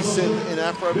the case in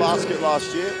Afrobasket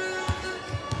last year.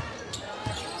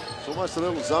 It's almost a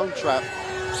little zone trap.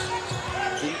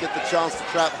 Didn't get the chance to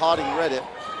trap. Harding read it.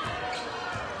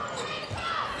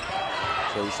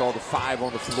 So we saw the 5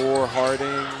 on the floor.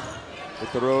 Harding,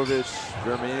 Viktorovich,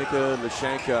 Vermeyka,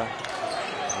 Lushenka,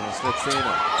 and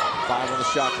Snitsina. 5 on the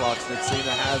shot clock.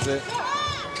 Snitsina has it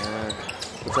and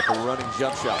puts up a running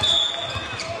jump shot.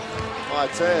 Well, I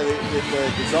tell you,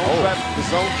 the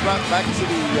zone trap back to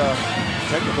the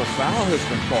technical foul has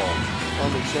been called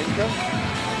on Lushenka. I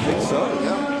think so.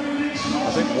 Yeah.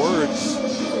 I think Words,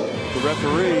 the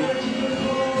referee.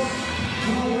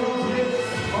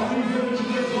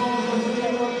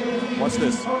 Watch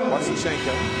this. Watch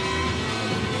Lushenka.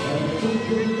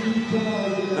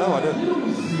 No, I didn't.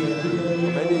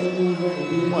 Maybe.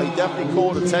 Well, he definitely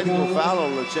called a technical foul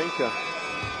on Lushenka.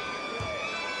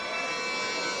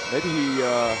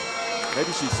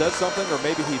 Maybe she said something, or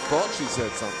maybe he thought she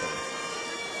said something.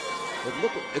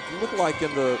 It looked like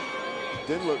in the.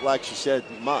 Didn't look like she said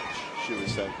much, should we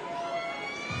say.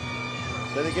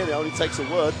 Then again, it only takes a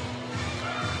word.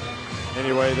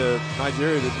 Anyway, the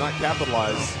Nigeria did not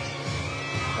capitalize.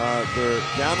 They're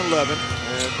down 11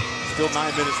 and still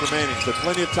 9 minutes remaining. So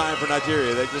plenty of time for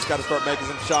Nigeria. They just got to start making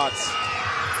some shots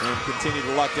and continue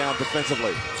to lock down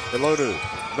defensively. Elonu,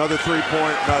 another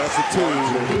 3-point. No, that's a 2.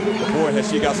 Boy,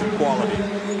 has she got some quality.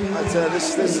 I'd say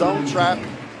this zone trap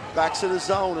back to the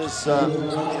zone is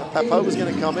Papova's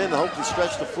going to come in and hopefully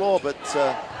stretch the floor, but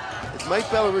it's made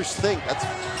Belarus think. That's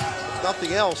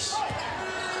nothing else.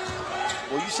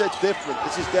 Well, you said different.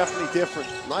 This is definitely different.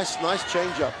 Nice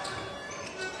change-up.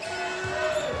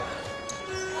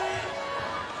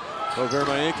 So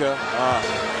Vermeyka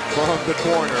from the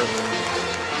corner.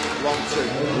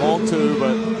 Long two,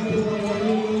 but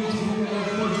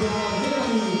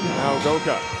now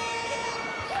Goka.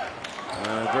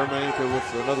 And Vermeyka with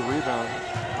another rebound.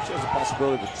 She has a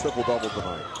possibility of a triple-double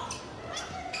tonight.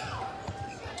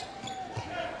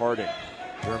 Harding,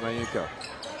 Vermeyka.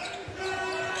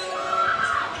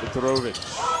 Viktorovich.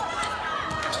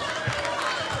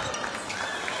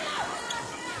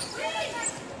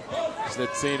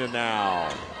 Snitsina now.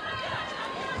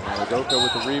 Goka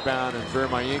with the rebound and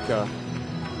Vermeyka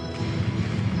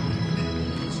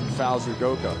fouls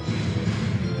Goka.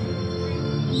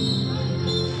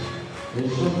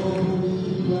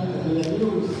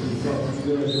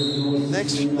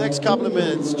 Next couple of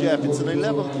minutes, Jeff. It's an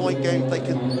 11-point game. They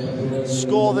can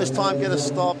score this time, get a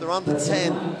stop. They're under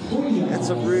 10. It's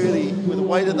a really, with the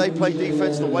way that they play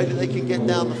defense, the way that they can get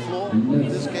down the floor,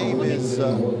 this game is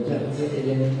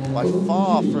by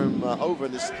far from over.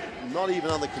 And it's not even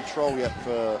under control yet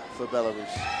for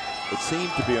Belarus. It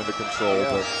seemed to be under control,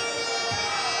 but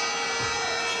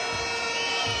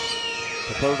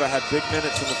Popova had big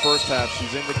minutes in the first half.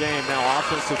 She's in the game now.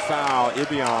 Offensive foul,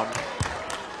 Ibiam.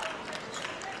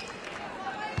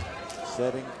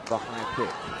 Setting the high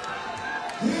pick.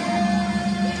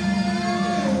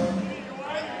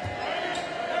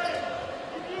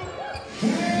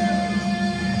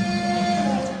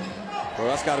 Well,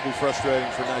 that's got to be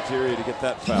frustrating for Nigeria to get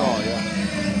that foul. Oh, yeah.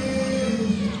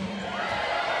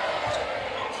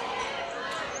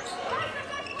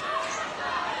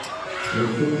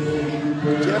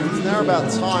 Jeff, it's now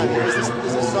about time. Is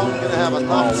this zone going to have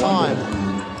enough time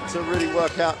to really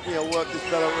work out, work this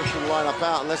Belarusian lineup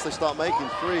out unless they start making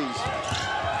threes?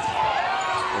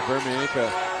 Vermeyka,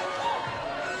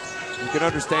 you can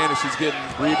understand if she's getting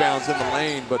rebounds in the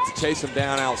lane, but to chase them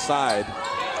down outside,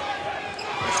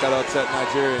 that's got to upset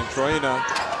Nigeria. And Troina,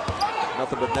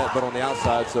 nothing but net, but on the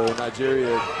outside, so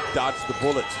Nigeria dodged the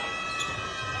bullet.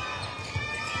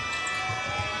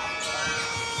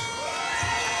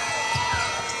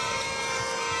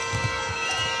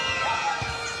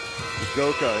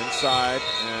 Goka inside,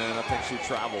 and I think she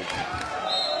traveled.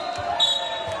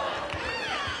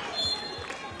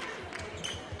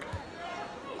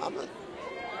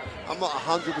 I'm not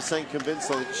 100%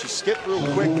 convinced on it. She skipped real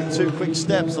quick with 2 quick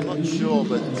steps. I'm not sure,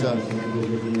 but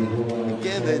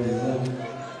again,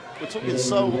 we're talking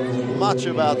so much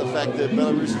about the fact that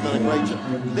Belarus has done a great job.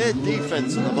 Their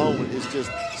defense at the moment is just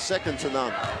second to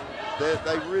none.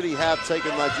 They really have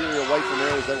taken Nigeria away from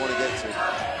areas they want to get to.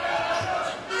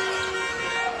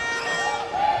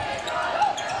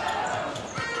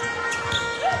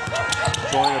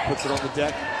 Joyner puts it on the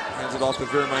deck, hands it off to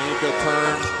Vermayinka,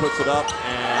 turns, puts it up,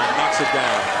 and knocks it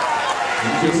down. He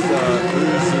just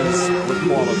loses with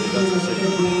quality, doesn't she?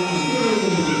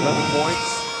 11 points.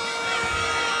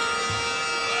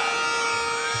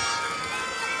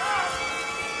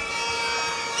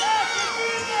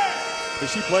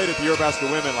 She played at the Eurobasket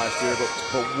Women last year,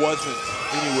 but wasn't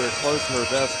anywhere close to her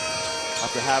best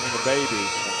after having the baby.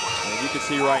 And you can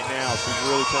see right now she's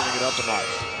really turning it up a notch.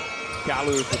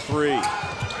 Kalu for 3. Now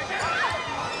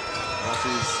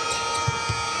she's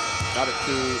got it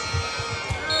to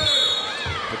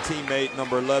the teammate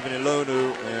number 11,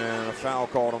 Ilonu, and a foul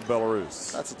called on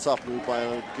Belarus. That's a tough move by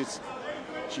her because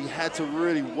she had to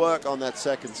really work on that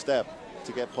second step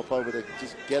to get Popova to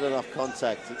just get enough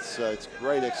contact. It's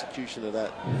great execution of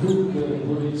that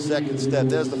second step.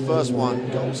 There's the first one,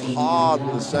 goes hard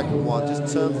with the second one,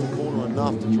 just turns the corner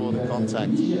enough to draw the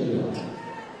contact.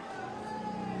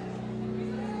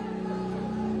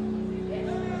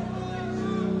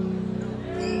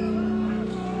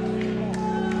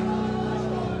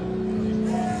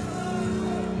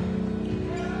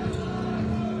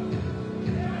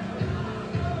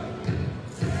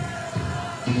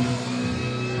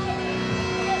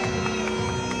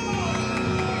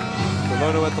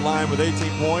 At the line with 18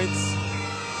 points.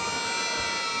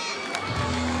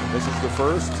 This is the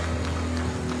first.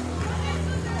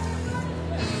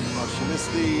 Oh, she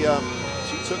missed the,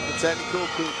 she took the technical,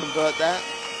 couldn't convert that.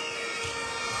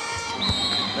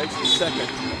 Makes the second.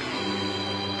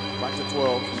 Back to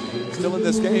 12. Still in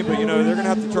this game, but you know, they're going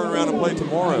to have to turn around and play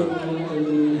tomorrow.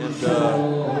 And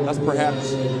that's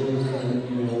perhaps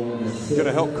going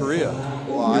to help Korea.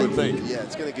 Well, you would think. Yeah,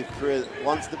 it's going to give Korea,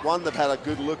 one, they've had a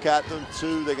good look at them.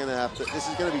 2, they're going to have to, this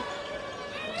is going to be,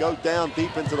 go down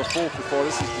deep into the 4th before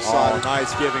this is decided. Oh,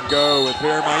 nice give and go with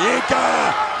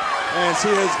Vermayinka. And she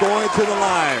is going to the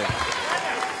line.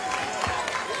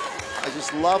 I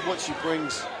just love what she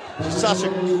brings. She's such a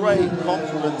great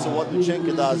compliment to what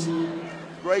Luchenko does.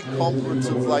 Great compliment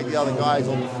of like the other guys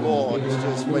on the floor. It's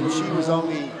just when she was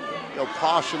only,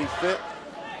 partially fit,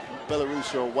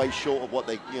 Belarus are way short of what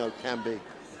they, can be.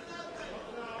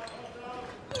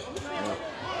 Yeah.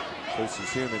 So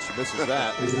she's human. She misses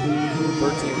that.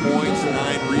 13 points,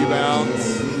 9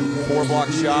 rebounds, 4 block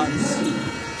shots.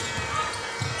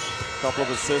 A couple of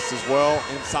assists as well.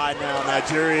 Inside now,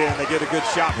 Nigeria, and they get a good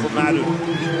shot from Madu.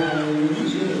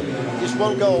 Just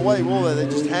won't go away, will they? They're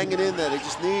just hanging in there. They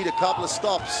just need a couple of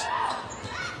stops.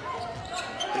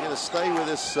 They're going to stay with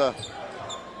this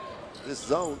this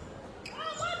zone.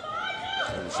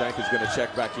 And Shank is going to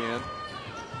check back in.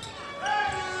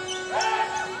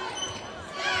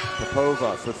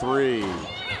 Popova for 3. Oh,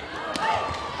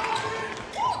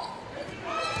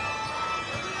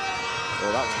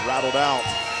 that one rattled out.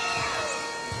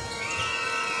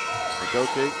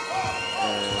 Goki,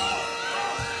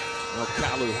 and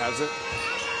Kalu has it.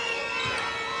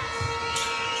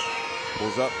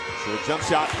 Pulls up, so a jump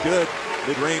shot, good.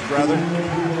 Mid-range, rather.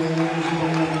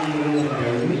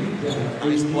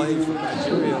 Nice play from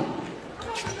Nigeria.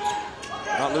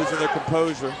 Not losing their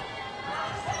composure.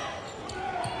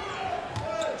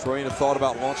 Troyina thought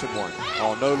about launching one.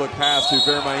 Oh, no look pass to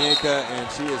Vermayinka, and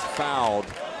she is fouled,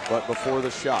 but before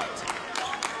the shot.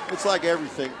 It's like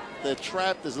everything. They're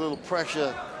trapped, there's a little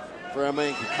pressure.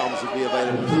 Vermayinka comes to be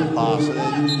available for the pass.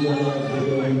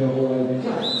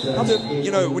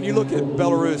 When you look at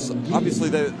Belarus, obviously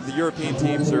the European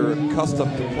teams are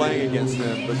accustomed to playing against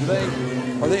them, but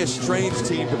are they a strange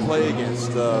team to play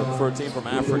against for a team from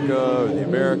Africa or the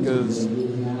Americas?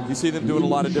 You see them doing a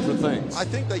lot of different things. I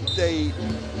think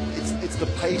it's the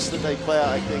pace that they play,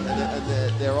 I think,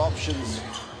 and their options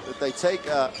that they take.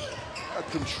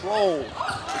 Control,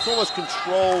 it's almost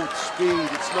controlled speed.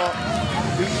 It's not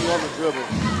beat you on the dribble.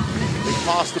 They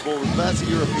pass the ball. That's a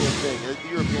European thing. The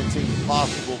European team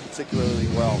pass the ball particularly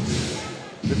well.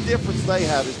 The difference they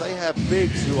have is they have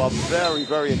bigs who are very,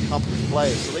 very accomplished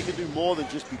players, so they can do more than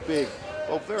just be big.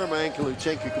 Well, Vermayinka and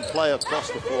Luchenko can play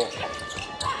across the floor.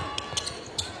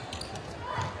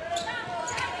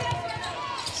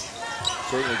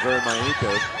 Certainly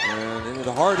Vermayinka, and into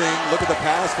the Harding. Look at the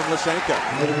pass from Luchenko.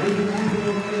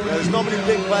 Yeah, there's not many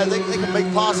big players. They can make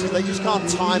passes. They just can't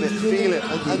time it, feel it,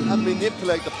 and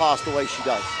manipulate the pass the way she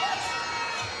does.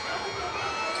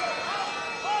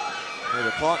 And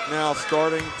the clock now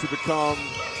starting to become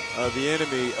the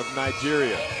enemy of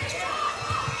Nigeria.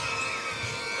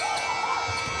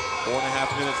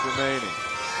 4.5 minutes remaining.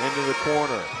 Into the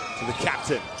corner to the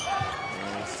captain.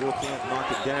 And still can't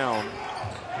knock it down.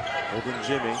 Holding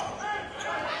Jimmy.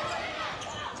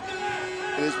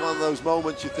 It is one of those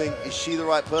moments you think, is she the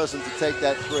right person to take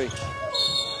that three?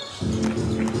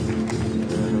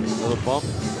 Another bump,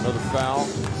 another foul.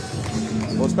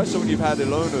 Well, especially when you've had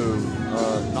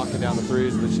Ilonu knocking down the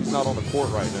threes, but she's not on the court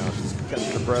right now. She's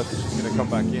catching her breath and she's going to come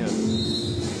back in.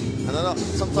 And I know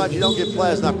sometimes you don't give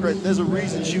players enough credit. There's a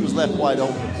reason she was left wide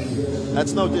open.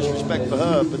 That's no disrespect for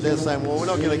her, but they're saying, well, we're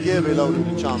not going to give Ilonu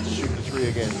the chance to shoot the three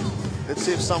again. Let's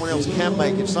see if someone else can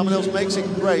make it. If someone else makes it,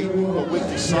 great, but we've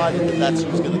decided that that's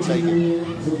who's going to take it.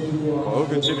 Well,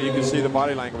 Hogan Jimmy, you can see the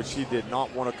body language. She did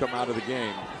not want to come out of the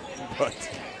game, but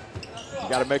you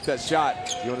got to make that shot.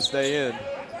 You want to stay in.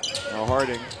 Now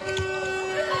Harding.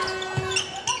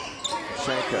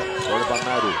 Shanka, guarded by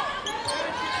Madu.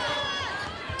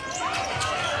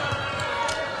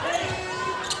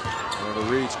 And the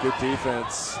reach, good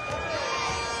defense.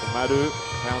 And Madu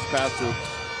bounce pass to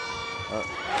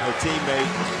her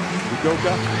teammate,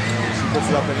 Udoka. She puts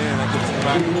it up and in. That gets it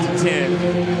back to 10.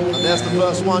 And there's the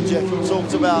first one, Jeff. You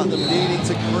talked about them needing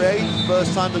to create.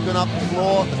 First time they've gone up the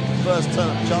floor. First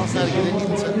turn. Chance now to get it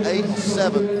into 8 or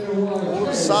 7. All of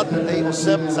a sudden, 8 or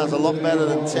 7 sounds a lot better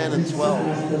than 10 and 12.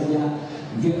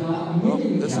 Well,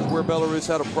 this is where Belarus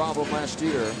had a problem last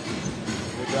year.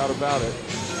 No doubt about it.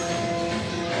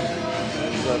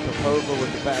 There's Popova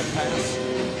with the bad pass.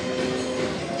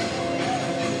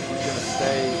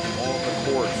 Stay on the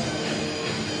court.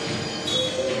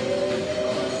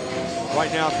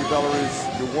 Right now, if you're Belarus,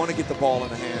 you want to get the ball in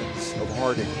the hands of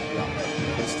Harding.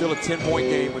 It's still a 10-point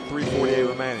game with 3:48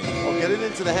 remaining. Well, get it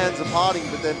into the hands of Harding,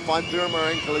 but then find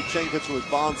Birma and Kalichenko to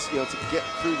advance, to get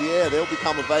through the air. They'll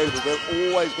become available. They're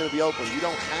always going to be open. You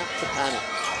don't have to panic.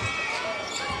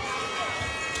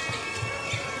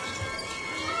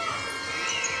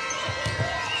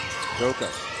 Doka.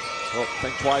 Well,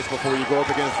 think twice before you go up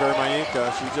against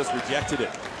Vermayinka. She just rejected it.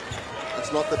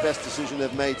 It's not the best decision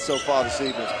they've made so far this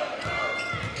evening.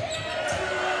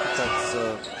 That's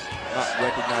not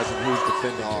recognizing who's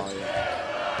defending. Oh, yeah.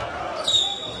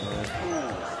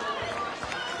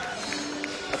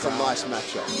 That's a nice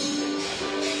matchup.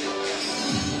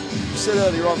 You said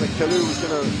earlier on that Kalu was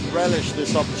going to relish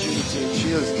this opportunity, and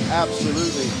she has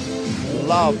absolutely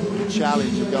loved the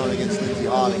challenge of going against Lindsay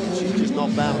Harding, and she's just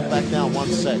not back down 1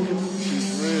 second.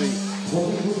 She's really,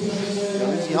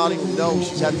 Lindsay Harding knows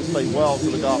she's had to play well to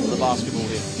look after the basketball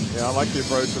here. Yeah, I like the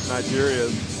approach of Nigeria.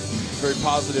 It's very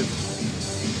positive.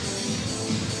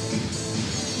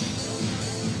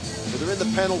 But they're in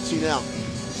the penalty now,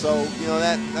 so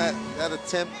that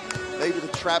attempt, maybe the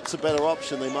trap's a better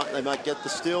option. They might get the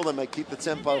steal, they might keep the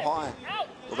tempo high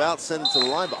without sending to the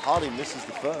line, but Harding misses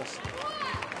the first.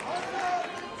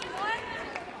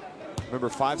 Remember,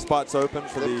 5 spots open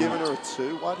for They've given her a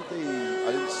 2. Why did they?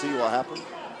 I didn't see what happened.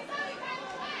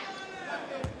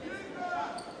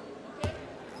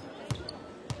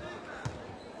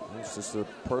 It's just a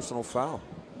personal foul.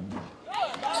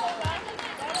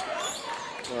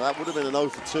 Well, that would have been an 0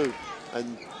 for 2,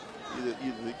 and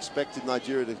you'd expected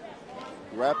Nigeria to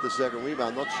grab the second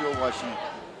rebound. Not sure why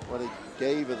they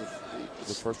gave her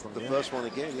the first one. The first one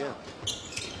again, yeah.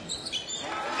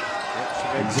 She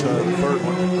makes the third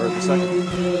one, or the second.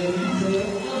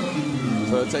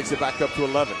 So it takes it back up to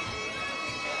 11.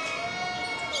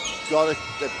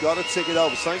 They've got to tick it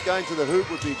over. Something going to the hoop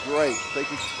would be great. They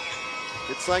could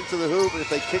get something to the hoop, and if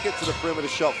they kick it to the perimeter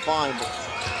shot, fine. But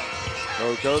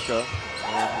Odoka.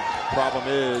 And the problem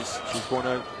is she's going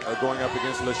up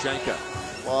against Lashenka.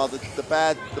 Well, the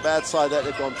bad side that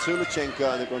they've gone to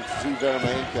Lashenka and they've gone to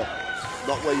Vermayinka.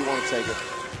 Not where you want to take it.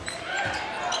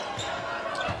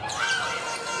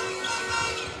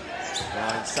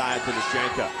 Now inside to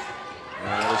Lashenka.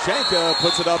 And Lashenka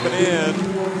puts it up and in.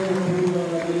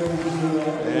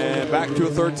 And back to a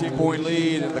 13-point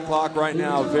lead. And the clock right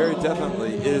now very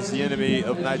definitely is the enemy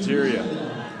of Nigeria.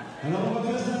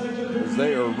 As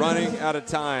they are running out of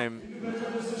time.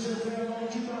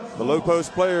 The low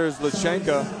post players,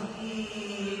 Lashenka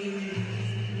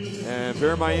and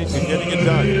Vermayinka getting it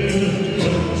done.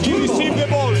 She received the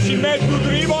ball, she made good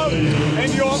dribble,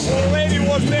 and you already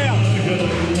was there.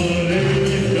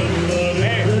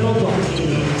 Hey,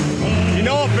 in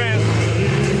offense,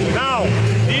 now,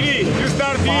 Didi, you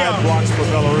start here. 5 blocks for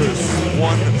Belarus,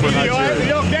 1 for Nigeria.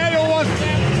 You okay or what?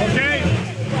 Okay?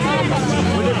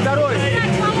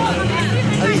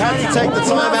 And he had to take the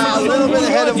timeout a little bit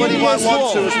ahead of what he might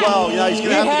want to as well. He's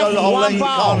going to have to go the whole length, he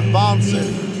can't advance it.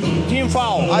 team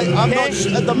foul. I'm not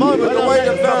sure at the moment, the way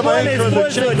that Veramenko and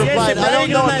Luchenko are playing, I don't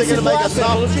know if they're going to make enough mistakes.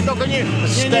 They're not going to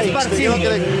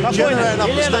generate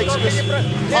enough mistakes because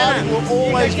Hardy will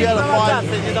always be able to find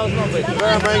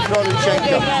Veramenko and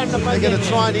Luchenko. They're going to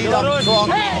try and eat up the clock.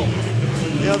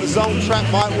 You know, the zone trap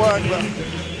might work, but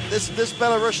this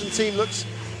Belarusian team looks,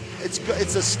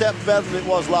 it's a step better than it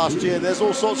was last year. There's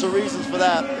all sorts of reasons for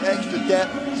that, extra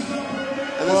depth.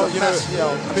 And well, I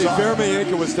mean,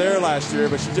 Veramenko was there last year,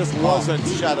 but she just wasn't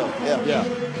shadow. Yeah.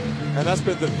 And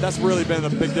that's really been the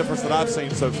big difference that I've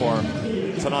seen so far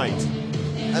tonight.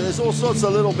 And there's all sorts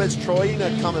of little bits.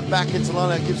 Troina coming back into line,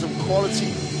 that gives them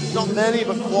quality, not many,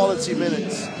 but quality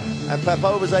minutes. And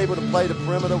Pepova's able to play the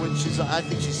perimeter, which is, I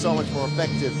think she's so much more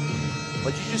effective.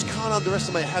 But you just can't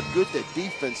underestimate how good their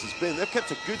defense has been. They've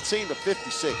kept a good team to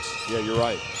 56. Yeah, you're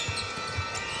right.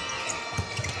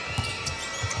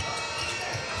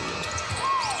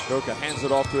 Doka hands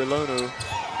it off to Ilonu.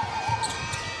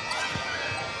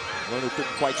 Ilonu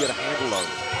couldn't quite get a handle of it.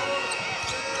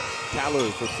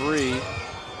 Kalu for three.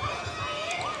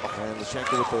 And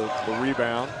Luchenko with the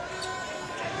rebound.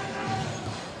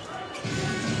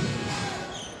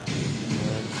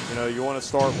 And, you know, you want to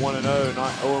start 1-0,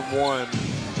 not 0-1.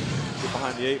 Get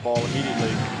behind the 8 ball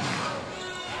immediately.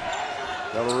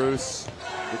 Belarus,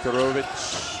 Vikarovic.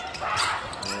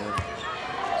 And,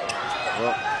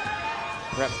 well,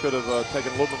 perhaps could have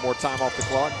taken a little bit more time off the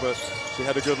clock, but she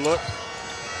had a good look.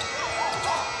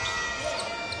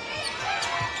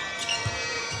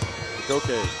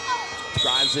 Doke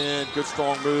drives in, good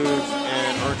strong moves,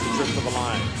 and earns a trip to the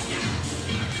line.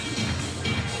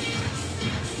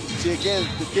 See, again,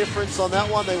 the difference on that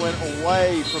one, they went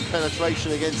away from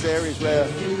penetration against areas where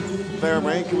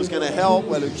Veramenko was going to help,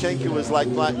 where Luchenko was like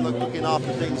looking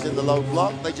after things in the low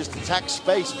block. They just attacked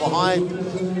space behind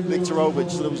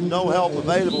Vikarovic, so there was no help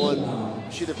available, and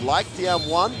she'd have liked the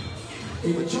M1,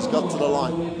 but she's got to the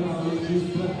line.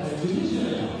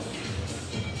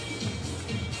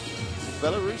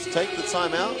 Belarus take the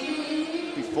timeout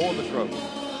before the throw.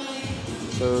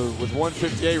 So with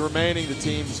 1:58 remaining, the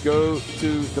teams go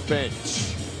to the bench.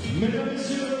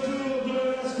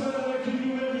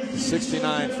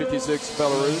 69-56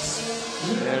 Belarus.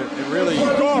 And really,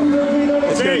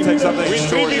 it's going to take something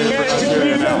extraordinary for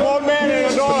Nigeria now. But they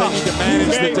need to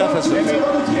manage the deficit.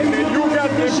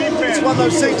 It's one of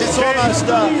those things, it's almost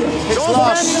his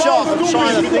last shot of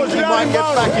trying to think he might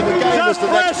get back in the game as the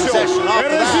next possession.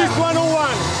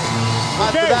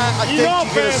 After that, I think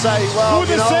you're going to say, well,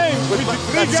 you know,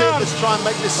 that's it, let's try and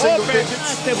make this single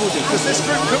digits. Because this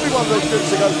group could be one of those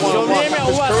groups that goes 1-on-1.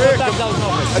 Because Korea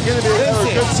are going to be a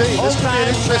good team. This could be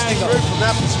an interesting group from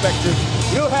that perspective.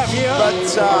 But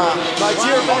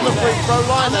Nigeria on the free throw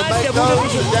line, they make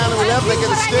those, and down to 11, they're going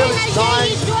to steal, it's 9.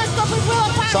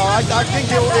 So I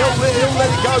think he'll let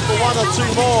it go for 1 or 2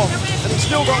 more. And he's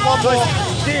still got 1 more.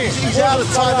 He's out of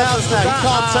timeouts now, he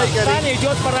can't take any. So,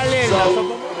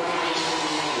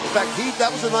 in fact,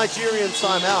 that was a Nigerian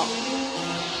timeout.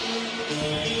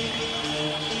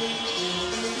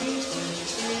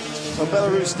 So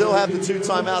Belarus still have the 2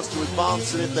 timeouts to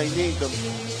advance it if they need them.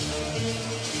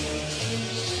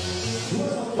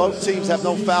 Both teams have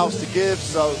no fouls to give,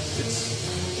 so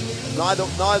it's no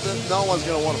one's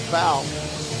going to want to foul.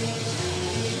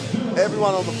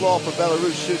 Everyone on the floor for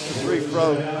Belarus shoots the free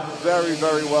throw very,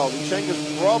 very well.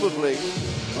 Luchenko's probably,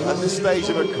 at this stage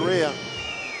of her career,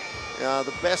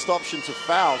 the best option to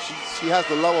foul. She has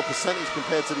the lower percentage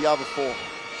compared to the other 4.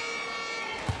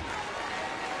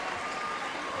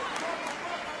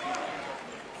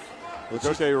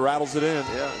 Luchenko rattles it in.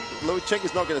 Yeah,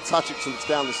 Luchenko's not going to touch it till it's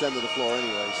down this end of the floor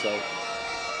anyway, so.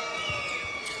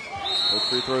 The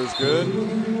free throw is good.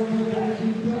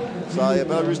 So yeah,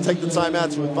 Belarus take the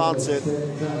timeout to advance it,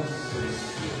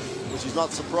 which is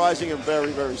not surprising and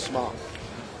very, very smart.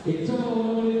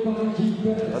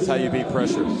 That's how you beat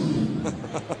pressure.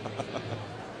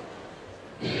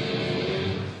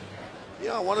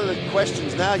 Yeah, one of the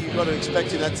questions now you've got to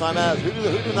expect in that timeout is who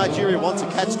do Nigeria want to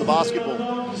catch the basketball?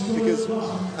 Because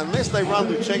unless they run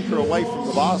Luchenko away from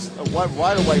the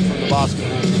right away from the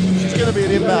basketball, she's going to be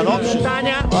an inbound option.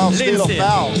 Well, steal or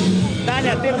foul.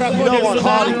 You don't want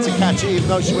Hardy to catch it even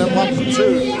though she went 1 for 2.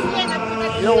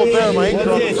 You don't want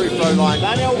Veramenko on the free throw line.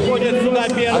 I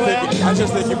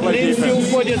just think you play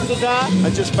defense.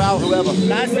 And just foul whoever. Well,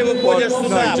 no,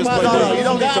 No, you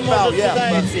don't need to foul,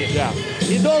 yeah.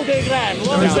 И долго играем.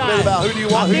 Long It's a bit time. about who do you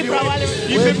want, А ты проваливаешь.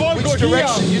 If the ball which goes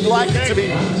direction here, you'd like it to be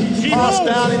passed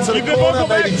down into the if the ball corner, go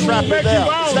back maybe to trap it Becky there.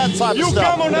 Bow, It's that type you of stuff.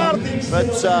 come on Artie. But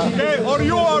Okay, or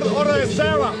you or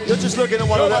Sarah. you're just looking at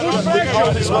one of the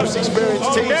oldest, most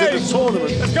experienced teams in the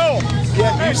tournament. Let's go.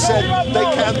 Yeah, you said they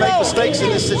can make mistakes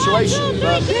in this situation,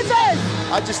 but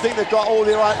I just think they've got all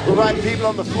the right people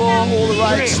on the floor, all the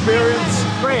right experience.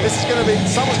 This is going to be,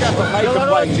 someone's going to have to make a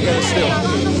play to get a steal.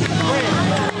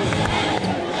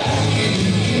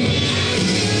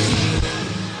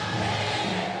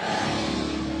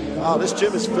 Oh, this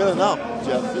gym is filling up,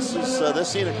 Jeff. This is, they're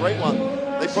seeing a great one.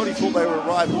 They probably thought they were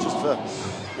arriving just to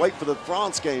wait for the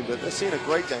France game, but they're seeing a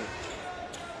great game.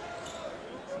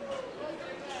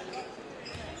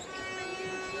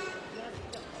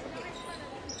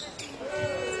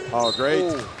 Oh,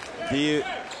 great. D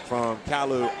from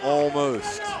Kalu,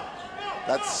 almost.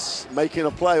 That's making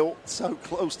a play, oh, so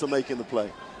close to making the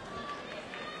play.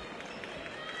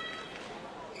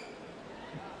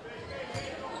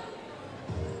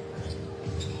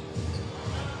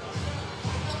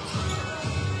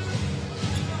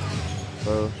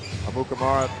 So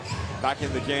Amukamara back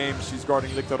in the game. She's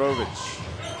guarding Liktorovic.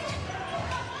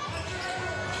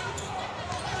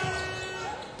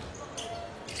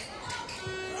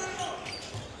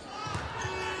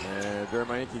 And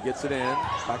Vermainke gets it in.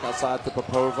 Back outside to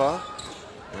Popova.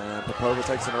 And Popova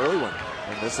takes an early one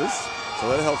and misses. So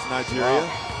that helps Nigeria.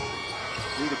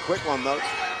 Wow. Need a quick one though.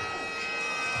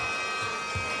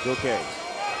 Okay.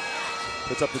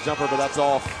 Puts up the jumper, but that's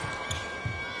off.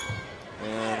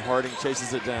 And Harding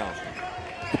chases it down.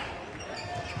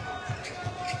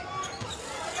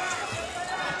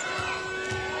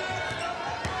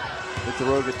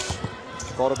 Liktorovic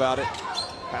thought about it,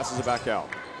 passes it back out.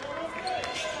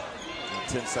 And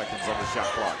 10 seconds on the shot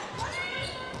clock.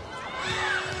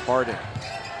 Harding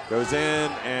goes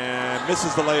in and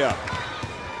misses the layup.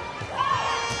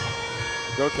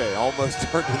 Okay, almost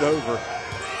turned it over.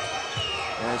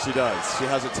 And she does. She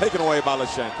has it taken away by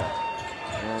Lashenka.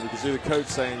 And you can see the coach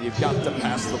saying, you've got to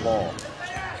pass the ball.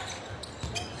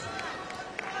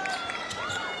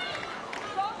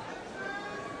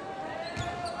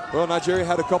 Well, Nigeria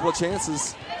had a couple of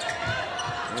chances.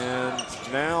 And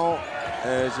now,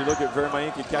 as you look at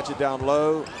Vermainke catch it down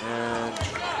low, and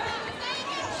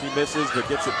she misses but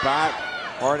gets it back.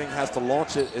 Harding has to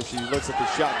launch it as she looks at the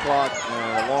shot clock,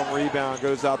 and a long rebound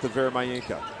goes out to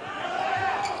Vermainke.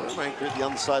 Vermainke at the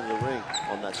underside of the ring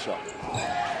on that shot.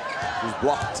 He's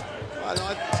blocked. I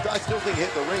still think he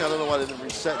hit the ring. I don't know why they didn't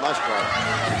reset. Nice try.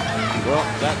 Well,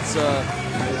 that's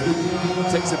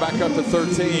takes it back up to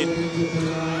 13.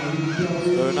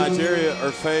 So Nigeria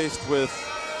are faced with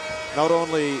not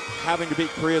only having to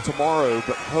beat Korea tomorrow,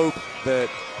 but hope that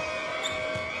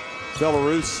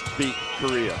Belarus beat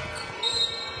Korea.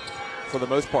 For the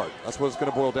most part, that's what it's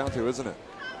going to boil down to, isn't it?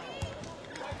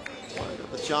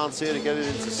 Got the chance here to get it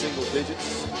into single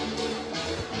digits.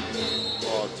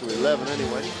 Or to 11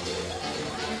 anyway.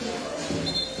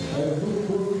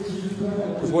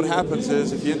 Because what happens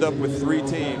is if you end up with 3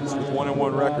 teams with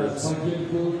 1-1 records,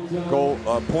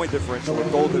 point differential or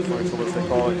goal differential as they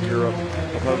call it in Europe,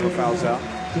 opponent fouls out,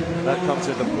 that comes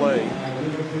into play.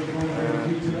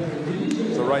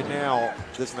 And so right now,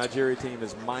 this Nigeria team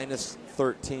is minus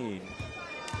 13.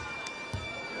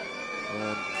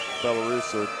 And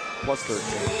Belarus are plus 13,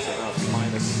 so now it's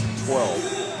minus 12.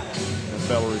 And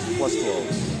Belarus is plus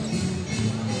 12.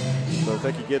 So if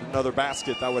they could get another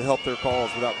basket, that would help their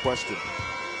cause without question.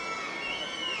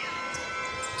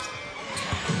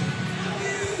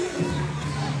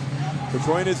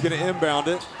 Petroina is going to inbound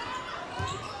it.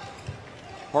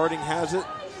 Harding has it.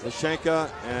 Lashenka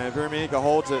and Vermainke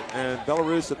holds it. And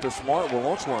Belarus, if they're smart, will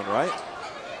launch one, right?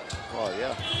 Oh,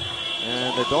 yeah.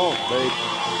 And they don't.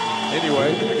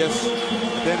 Anyway, I guess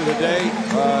at the end of the day,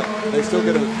 they still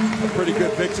get a pretty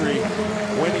good victory,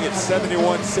 winning at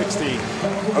 71-60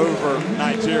 over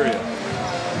Nigeria.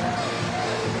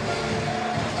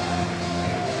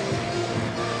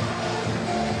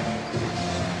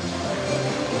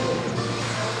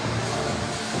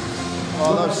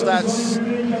 Oh, those stats,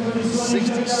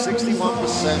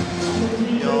 61%.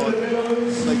 You know,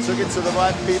 they took it to the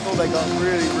right people. They got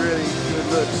really, really good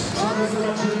looks.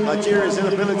 Nigeria's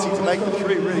inability to make the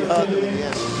three really hurt them in the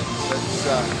end. But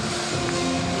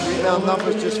rebound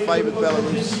numbers just favored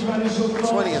Belarus.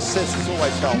 20 assists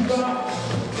always helps.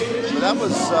 But that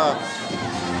was,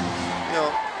 you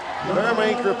know,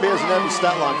 Vermainke appears in every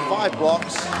stat line. 5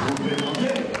 blocks.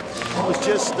 It was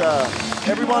just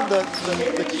everyone, the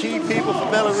key people from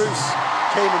Belarus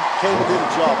came and did a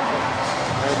job.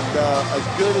 And as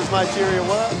good as Nigeria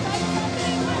were,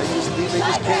 they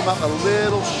just came up a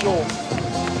little short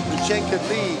Luchenko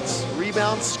leads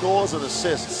rebounds, scores, and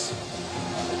assists.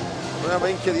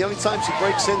 Minka, the only time she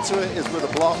breaks into it is with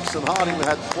the blocks, and Harding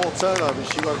had 4 turnovers.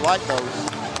 She won't like those.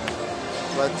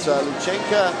 But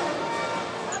Luchenko,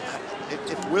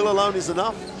 if will alone is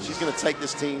enough, she's going to take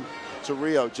this team to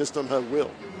Rio just on her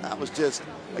will. That was just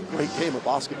a great game of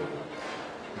basketball.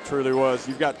 It truly was.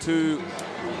 You've got 2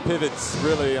 pivots,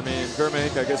 really. I mean,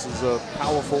 Germainka, I guess, is a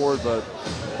power forward, but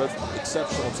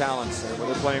exceptional talents, and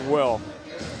they're playing well.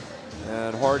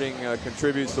 And Harding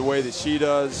contributes the way that she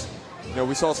does. You know,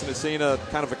 we saw Sinisina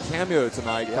kind of a cameo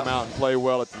tonight, come out and play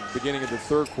well at the beginning of the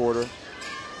 3rd quarter.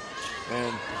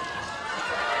 And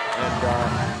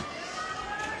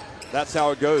that's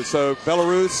how it goes. So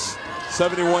Belarus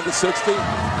 71-60,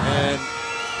 and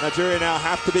Nigeria now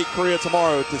have to beat Korea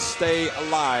tomorrow to stay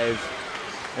alive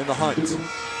in the hunt.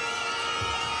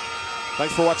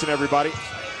 Thanks for watching, everybody.